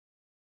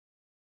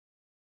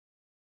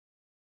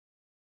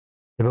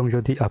 এবং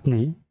যদি আপনি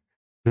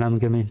লাম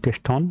গেমে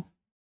ইন্টারেস্ট হন,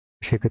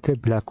 সেক্ষেত্রে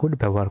ব্ল্যাকউড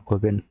ব্যবহার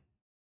করবেন।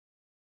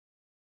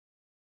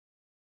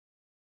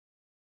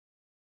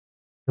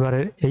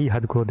 এবারে এই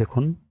হাতগুলো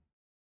দেখুন,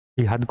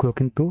 এই হাতগুলো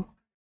কিন্তু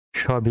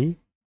সবই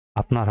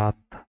আপনার হাত।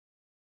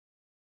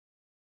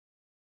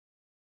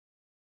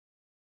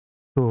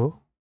 তো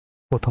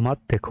প্রথম হাত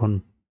দেখুন,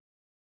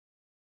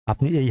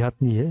 আপনি এই হাত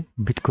নিয়ে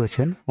বিট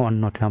করেছেন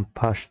অন্য ট্রাম্প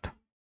ফার্স্ট,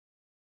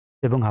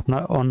 এবং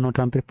আপনার অন্য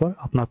ট্রাম্পের পর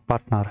আপনার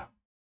পার্টনার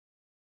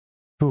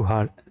টু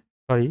হার্ট,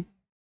 সরি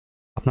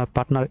আপনার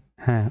পার্টনার,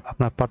 হ্যাঁ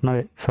আপনার পার্টনার,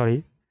 সরি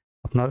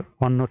আপনার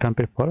অন্য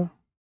ট্রাম্পের পর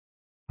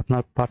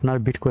আপনার পার্টনার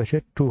বিট করেছে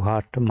টু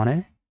হার্ট, মানে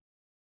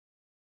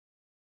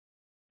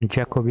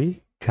জ্যাকোবি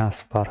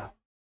ট্রান্সফার,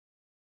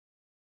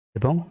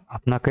 এবং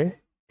আপনাকে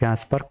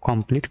ট্রান্সফার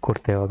কমপ্লিট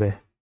করতে হবে।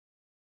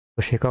 তো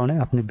সে কারণে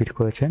আপনি বিট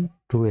করেছেন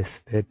টু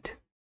স্পেড।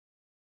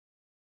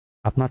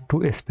 আপনার টু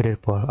স্পেডের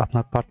পর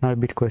আপনার পার্টনার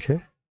বিট করেছে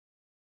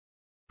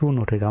টু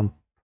নোটেরাম।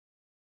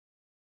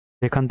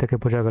 এখান থেকে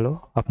বোঝা গেল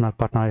আপনার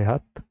পার্টনারের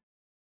হাত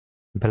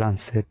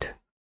ব্যালান্সেড।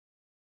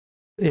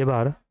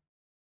 এবার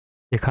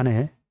এখানে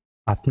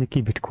আপনি কি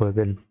বিট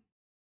করবেন?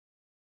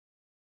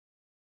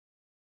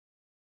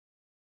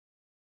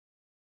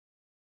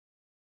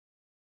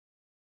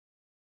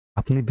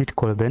 আপনি বিট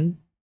করবেন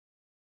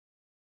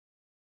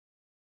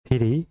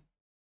থ্রি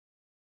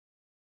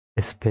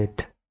স্পেড,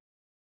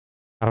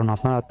 কারণ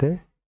আপনার হাতে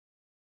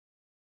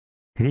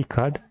থ্রি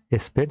কার্ড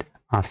স্পেড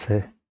আছে।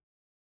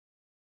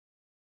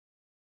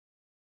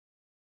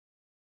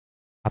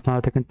 আপনার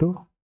হাতে কিন্তু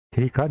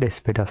থ্রি কার্ড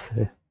স্পেড আছে,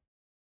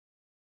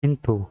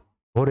 কিন্তু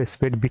ফোর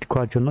স্পেড বিট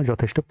করার জন্য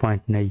যথেষ্ট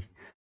পয়েন্ট নেই,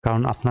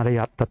 কারণ আপনার এই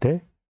হাতটাতে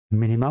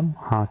মিনিমাম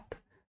হাত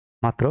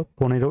মাত্র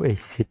 15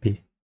 এইচসিপি।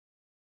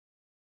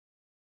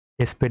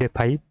 স্পেডে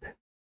 5,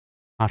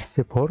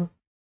 আর্টসে 4,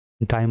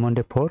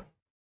 ডায়মন্ডে 4,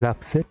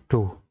 ক্লাবসে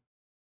 2,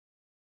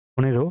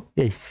 15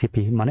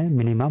 এইচসিপি মানে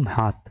মিনিমাম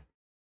হাত।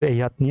 এই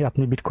হাত নিয়ে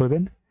আপনি বিট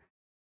করবেন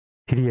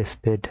থ্রি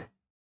স্পেড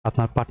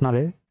আপনার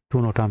পার্টনারে টু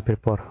নো ট্রাম্পের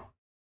পর।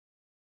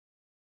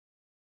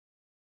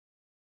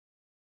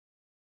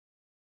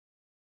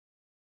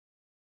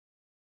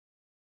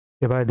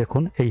 এবারে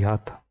দেখুন এই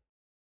হাত,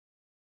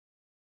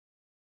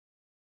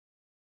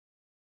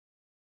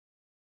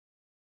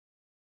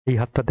 এই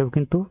হাতটাতেও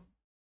কিন্তু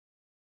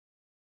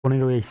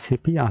 15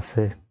 এইচসিপি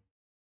আছে।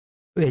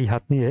 এই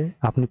হাত নিয়ে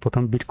আপনি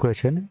প্রথম বিট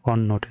করেছেন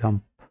অন্য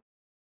ট্রাম্প,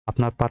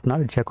 আপনার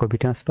পার্টনার জ্যাকোবি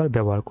ট্রান্সফার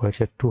ব্যবহার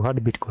করেছে, টু হার্ট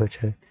বিট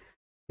করেছে।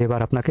 এবার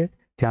আপনাকে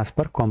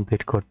ট্রান্সফার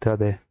কমপ্লিট করতে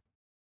হবে।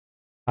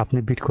 আপনি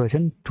বিট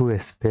করেছেন টু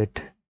স্পেড।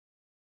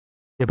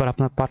 এবার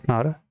আপনার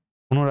পার্টনার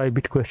পুনরায়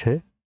বিট করেছে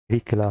থ্রি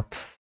ক্লাবস।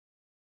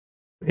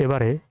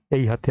 এবারে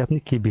এই হাতে আপনি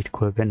কি বিট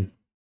করবেন?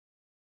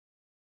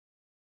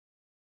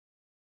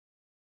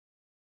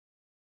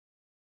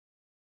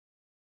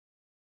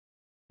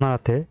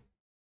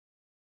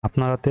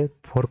 আপনার হাতে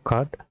four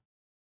card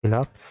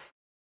clubs,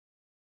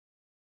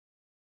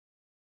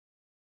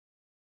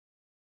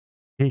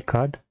 three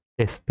card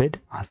স্পেড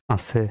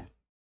আছে,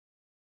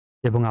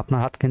 এবং আপনার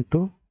হাত কিন্তু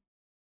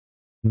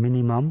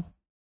মিনিমাম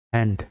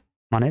হ্যান্ড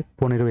মানে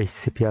 15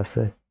 এইচসিপি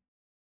আছে।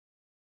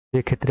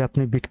 এক্ষেত্রে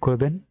আপনি বিট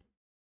করবেন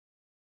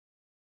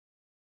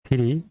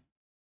থ্রি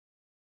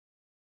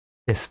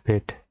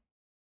স্পেড।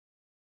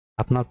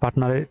 আপনার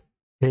পার্টনারের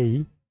এই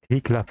থ্রি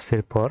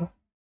ক্লাবসের পর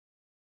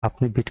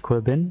আপনি বিট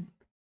করবেন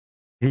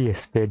থ্রি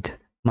স্পেড,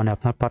 মানে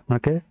আপনার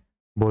পার্টনারকে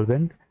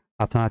বলবেন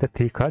আপনার হাতে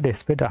থ্রি কার্ড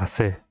স্পেড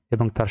আছে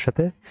এবং তার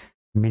সাথে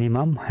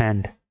মিনিমাম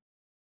হ্যান্ড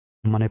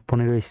মানে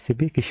 15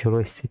 এইচসিপি কি 16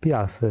 এইচসিপি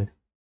আছে।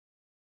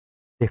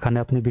 এখানে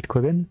আপনি বিট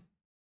করবেন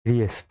থ্রি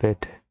স্পেড।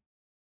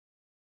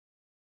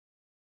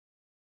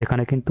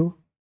 এখানে কিন্তু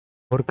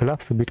ফোর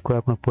ক্লাবস বিট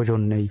করার কোনো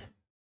প্রয়োজন নেই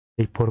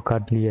এই ফোর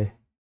কার্ড নিয়ে,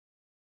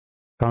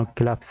 কারণ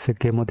ক্লাবসের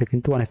গেম মধ্যে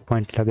কিন্তু অনেক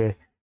পয়েন্ট লাগে,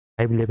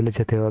 5 লেভেলে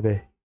যেতে হবে।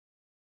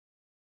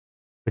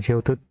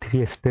 যেহেতু থ্রি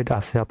স্পেড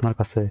আছে আপনার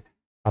কাছে,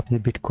 আপনি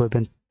বিট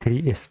করবেন থ্রি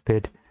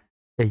স্পেড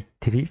এই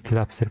থ্রি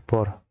ক্লাবসের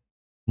পর।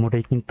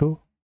 মোটেই কিন্তু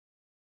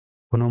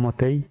কোনো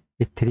মতেই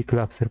এই থ্রি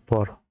ক্লাবসের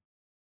পর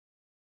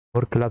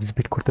ফোর ক্লাবস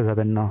বিট করতে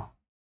যাবেন না,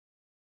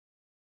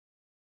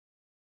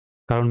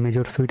 কারণ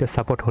মেজর সুইটে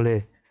সাপোর্ট হলে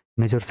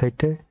মেজর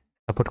সাইটে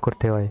সাপোর্ট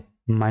করতে হয়,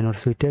 মাইনর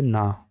সুইটে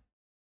না।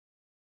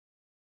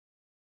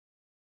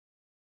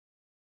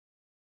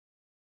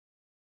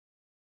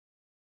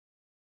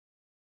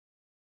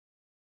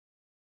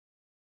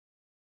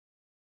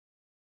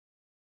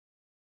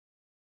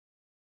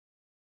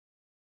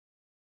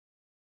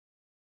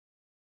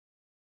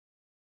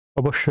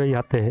 অবশ্যই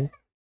হাতে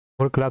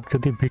ফোর ক্লাব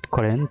যদি বিট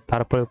করেন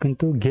তারপরেও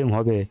কিন্তু গেম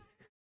হবে,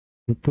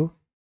 কিন্তু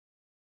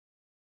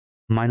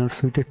মাইনর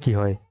সুইটে কি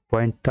হয়,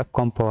 পয়েন্টটা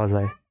কম পাওয়া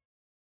যায়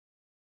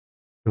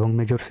এবং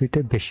মেজর সুইটে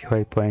বেশি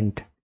হয় পয়েন্ট,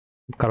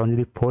 কারণ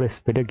যদি ফোর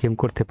স্পিডে গেম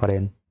করতে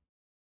পারেন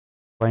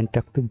পয়েন্টটা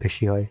একটু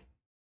বেশি হয়,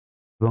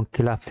 এবং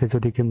ক্লাবসে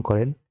যদি গেম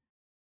করেন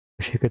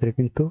সেক্ষেত্রে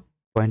কিন্তু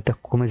পয়েন্টটা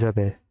কমে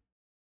যাবে।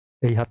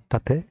 এই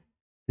হাতটাতে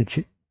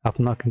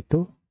আপনার কিন্তু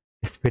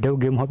স্পিডেও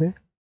গেম হবে,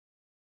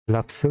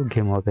 ক্লাবসেও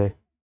গেম হবে,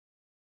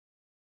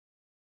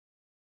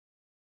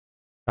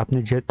 আপনি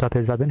যেটাতে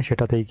যাবেন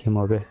সেটাতেই গেম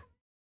হবে।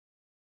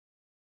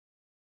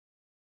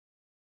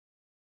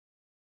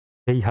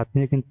 এই হাত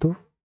নিয়ে কিন্তু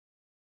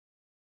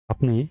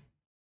আপনি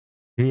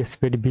থ্রি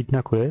স্পিড বিট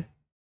না করে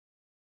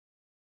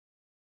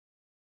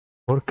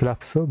 4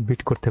 ক্লাবসও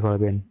বিট করতে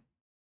পারবেন।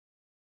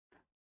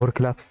 4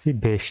 ক্লাবসই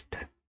বেস্ট,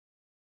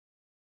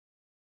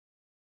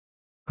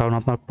 কারণ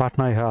আপনার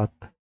পার্টনারের হাত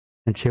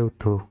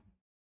যেহেতু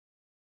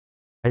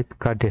 5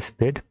 কার্ড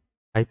স্পেড,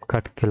 5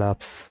 কার্ড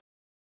ক্লাবস,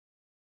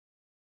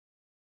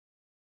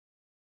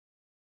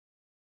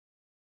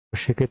 তো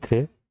সেক্ষেত্রে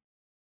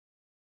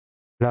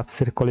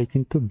ক্লাবসের কলেই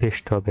কিন্তু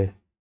বেস্ট হবে,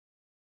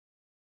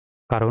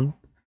 কারণ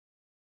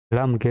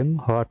লাম গেম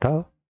হওয়াটা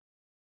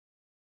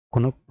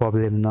কোনো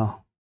প্রবলেম না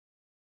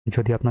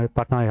যদি আপনার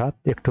পার্টনারের হাত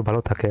একটু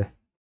ভালো থাকে।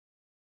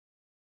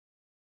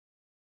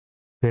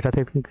 এটাতে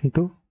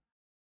কিন্তু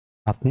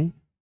আপনি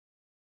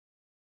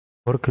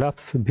 4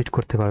 ক্লাবস বিট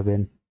করতে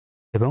পারবেন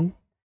এবং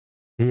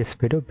 3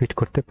 স্পিডও বিট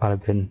করতে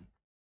পারবেন।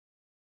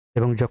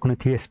 এবং যখন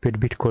 3 স্পিড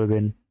বিট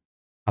করবেন,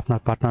 আপনার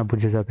পার্টনার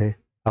বুঝে যাবে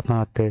আপনার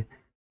হাতে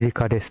 3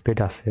 কার্ড স্পিড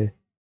আছে,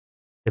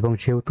 এবং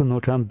যেহেতু নো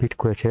ট্রাম্প বিট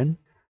করেছেন,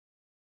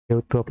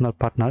 সেহেতু আপনার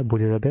পার্টনার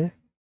বুঝে যাবে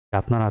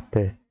আপনার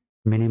হাতে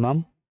মিনিমাম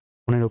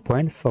 15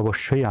 পয়েন্টস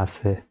অবশ্যই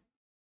আছে।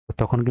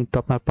 তখন কিন্তু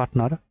আপনার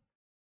পার্টনার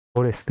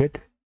 4 স্পিড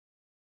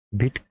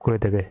বিট করে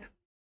দেবে।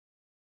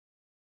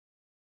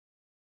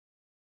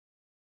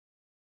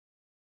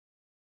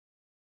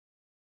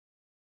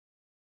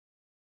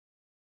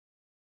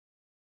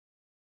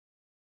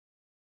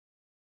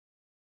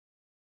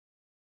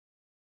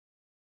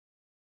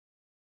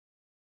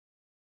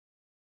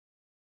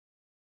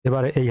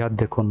 এবারে এই হাত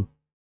দেখুন,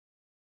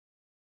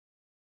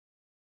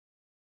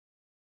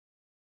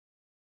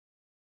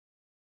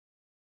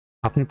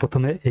 আপনি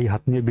প্রথমে এই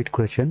হাত নিয়ে বিট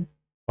করেছেন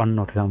অন্য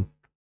ট্রাম্প,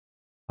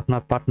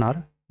 আপনার পার্টনার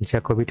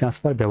জ্যাকোবি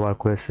ট্রান্সফার ব্যবহার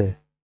করেছে,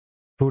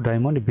 2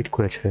 ডায়মন্ড বিট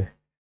করেছে,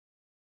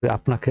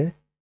 আপনাকে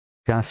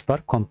ট্রান্সফার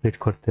কমপ্লিট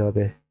করতে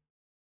হবে।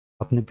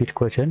 আপনি বিট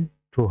করেছেন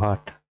 2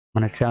 হার্ট,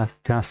 মানে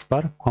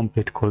ট্রান্সফার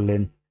কমপ্লিট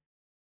করলেন।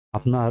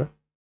 আপনার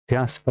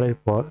ট্রান্সফারের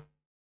পর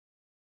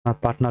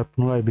আপনার পার্টনার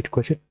পুনরায় বিট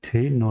করেছে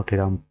 3 নো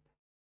ট্রাম্প।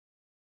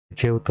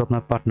 যেহেতু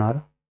আপনার পার্টনার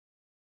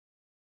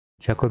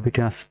জ্যাকোবি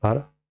ট্রান্সফার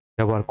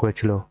ব্যবহার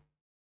করেছিল,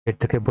 এর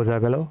থেকে বোঝা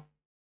গেল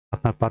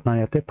আপনার পার্টনার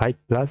হাতে 5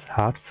 প্লাস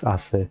হার্টস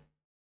আছে,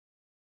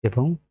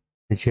 এবং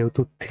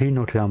যেহেতু 3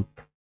 নো ট্রাম্প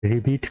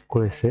রিবিট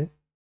করেছে,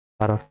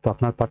 তার অর্থ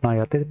আপনার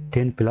পার্টনার হাতে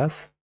 10 প্লাস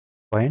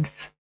পয়েন্টস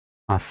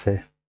আছে।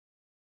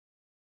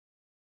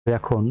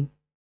 এখন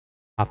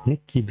আপনি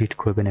কি বিট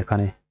করবেন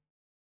এখানে?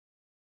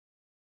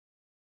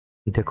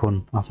 দেখুন,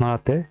 আপনার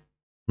হাতে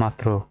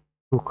মাত্র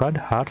 2 কার্ড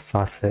হার্টস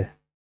আছে,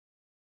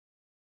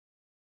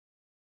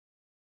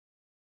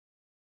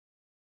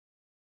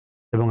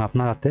 এবং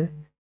আপনার হাতে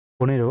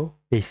 15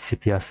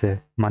 এইচসিপি আছে,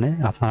 মানে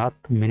আপনার হাত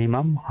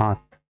মিনিমাম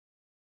হাত।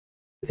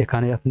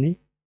 এখানে আপনি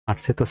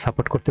হার্টসে তো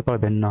সাপোর্ট করতে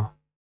পারবেন না,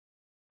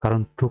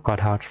 কারণ 2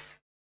 কার্ড হার্টস।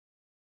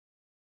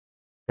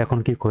 এখন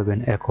কি করবেন?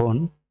 এখন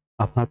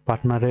আপনার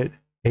পার্টনারের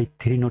এই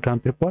 3 নো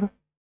ট্রাম্পের পর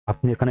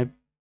আপনি এখানে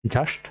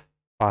জাস্ট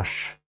পাস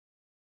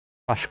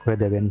পাস করে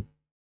দেবেন,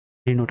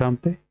 3 নো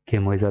ট্রাম্পে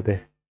গেম হয়ে যাবে।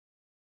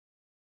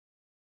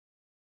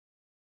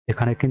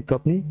 এখানে কিন্তু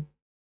আপনি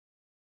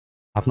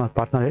আপনার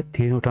পার্টনারের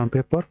 3 নো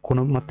ট্রাম্পের পর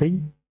কোনো মতেই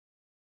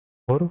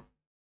ওর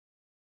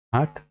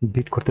হার্ট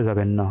বিট করতে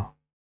যাবেন না,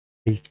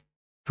 এই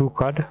 2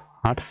 কার্ড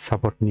হার্ট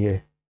সাপোর্ট নিয়ে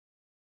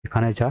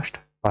এখানে জাস্ট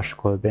পাস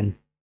করবেন।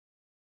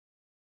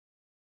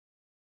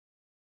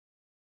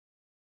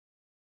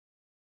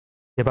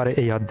 এবারে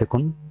এই হাত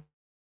দেখুন,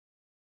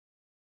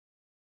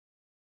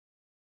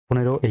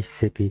 15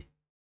 এইচসিপি,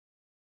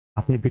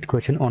 আপনি বিট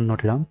করেছেন অন্য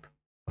ট্রাম্প,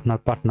 আপনার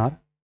পার্টনার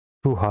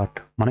 2 হার্ট,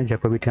 মানে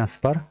জ্যাকোবি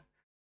ট্রান্সফার,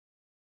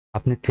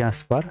 আপনি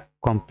ট্রান্সফার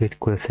কমপ্লিট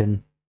করেছেন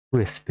 2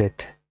 স্পেড।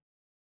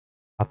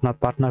 আপনার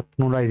পার্টনার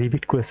পুনরায়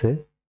রিপিট করেছে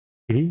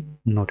 3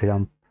 নো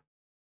ট্রাম্প।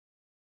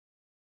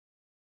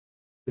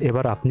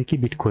 এবার আপনি কি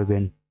বিট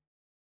করবেন?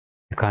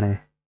 এখানে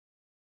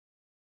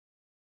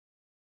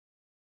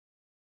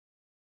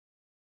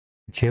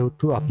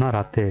যেহেতু আপনার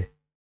হাতে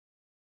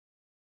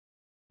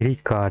 3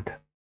 কার্ড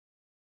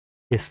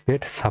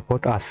স্পেড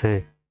সাপোর্ট আছে,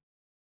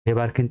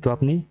 এবার কিন্তু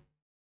আপনি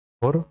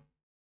 4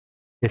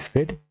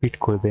 স্পেড বিট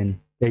করবেন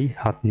এই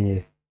হাত নিয়ে।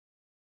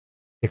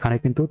 এখানে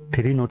কিন্তু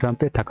 3 নো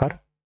ট্রাম্পে থাকার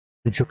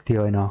যুক্তি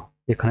হয় না,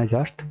 এখানে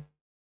জাস্ট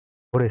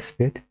 4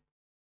 স্পেড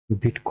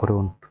বিট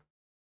করুন।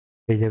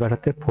 এই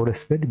জায়গাটাতে 4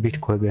 স্পেড বিট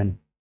করবেন,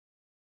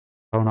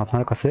 কারণ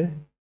আপনার কাছে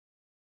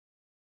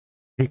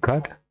 3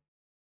 কার্ড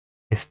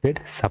স্পেড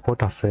সাপোর্ট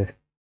আছে।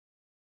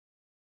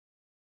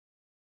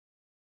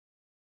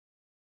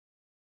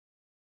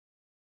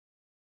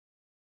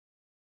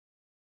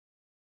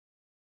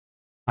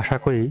 আশা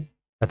করি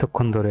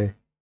এতক্ষণ ধরে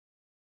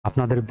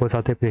আপনাদের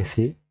বোঝাতে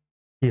পেরেছি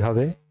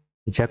কিভাবে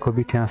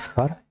জ্যাকোবি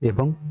ট্রান্সফার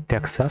এবং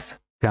টেক্সাস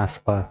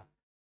ট্রান্সফার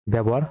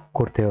ব্যবহার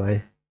করতে হয়।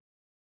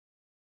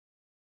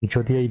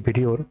 যদি এই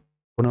ভিডিওর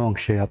কোনো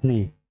অংশে আপনি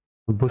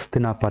বুঝতে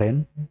না পারেন,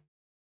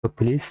 তো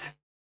প্লিজ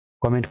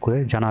কমেন্ট করে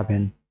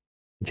জানাবেন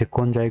যে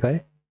কোন জায়গায়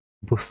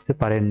বুঝতে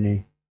পারেননি।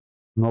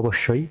 আমি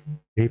অবশ্যই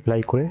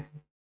রিপ্লাই করে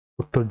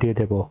উত্তর দিয়ে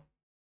দেব।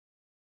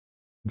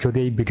 যদি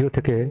এই ভিডিও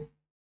থেকে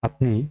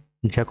আপনি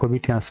জ্যাকোবি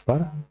ট্রান্সফার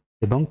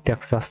এবং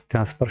টেক্সাস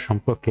ট্রান্সফার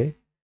সম্পর্কে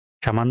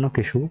সামান্য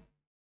কিছু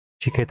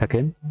শিখে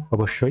থাকেন,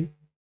 অবশ্যই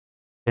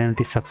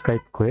চ্যানেলটি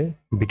সাবস্ক্রাইব করে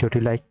ভিডিওটি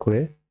লাইক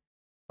করে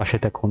পাশে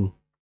থাকুন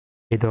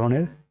এই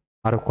ধরনের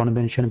আরো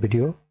কনভেনশন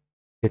ভিডিও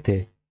পেতে।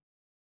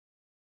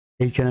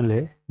 এই চ্যানেলে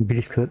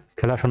ব্রিজ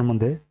খেলা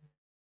সম্বন্ধে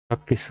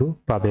সবকিছু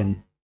পাবেন।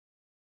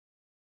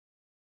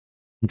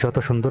 যত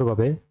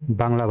সুন্দরভাবে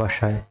বাংলা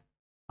ভাষায়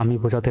আমি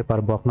বোঝাতে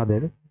পারবো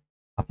আপনাদের,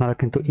 আপনারা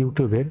কিন্তু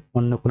ইউটিউবের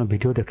অন্য কোনো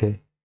ভিডিও দেখে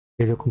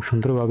এরকম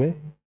সুন্দরভাবে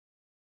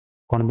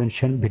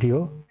কনভেনশন ভিডিও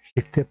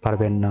শিখতে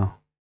পারবেন না।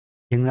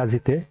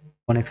 ইংরাজিতে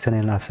অনেক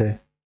চ্যানেল আছে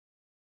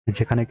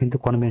যেখানে কিন্তু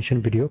কনভেনশন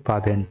ভিডিও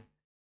পাবেন,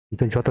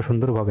 কিন্তু যত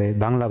সুন্দরভাবে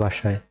বাংলা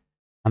ভাষায়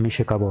আমি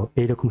শেখাবো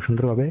এইরকম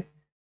সুন্দরভাবে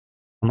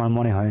আমার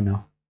মনে হয় না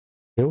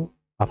কেউ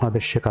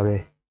আপনাদের শেখাবে।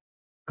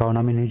 কারণ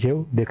আমি নিজেও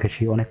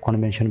দেখেছি অনেক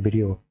কনভেনশন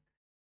ভিডিও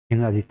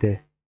ইংরাজিতে,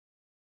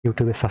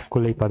 ইউটিউবে সার্চ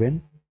করলেই পাবেন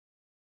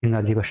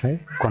ইংরাজি ভাষায়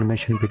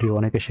কনভেনশন ভিডিও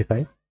অনেকে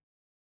শেখায়,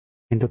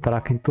 কিন্তু তারা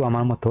কিন্তু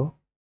আমার মতো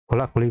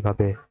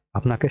খোলাখুলিভাবে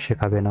আপনাকে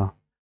শেখাবে না,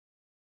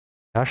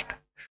 জাস্ট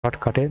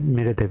শর্টকাটে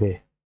মেরে দেবে।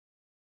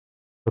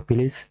 তো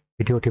প্লিজ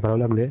ভিডিওটি ভালো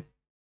লাগলে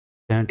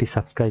চ্যানেলটি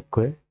সাবস্ক্রাইব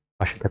করে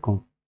পাশে থাকুন।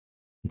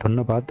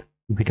 ধন্যবাদ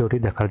ভিডিওটি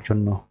দেখার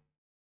জন্য।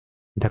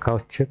 দেখা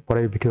হচ্ছে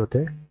পরের ভিডিওতে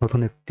নতুন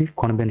একটি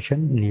কনভেনশন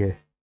নিয়ে।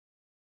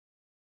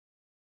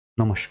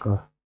 নমস্কার।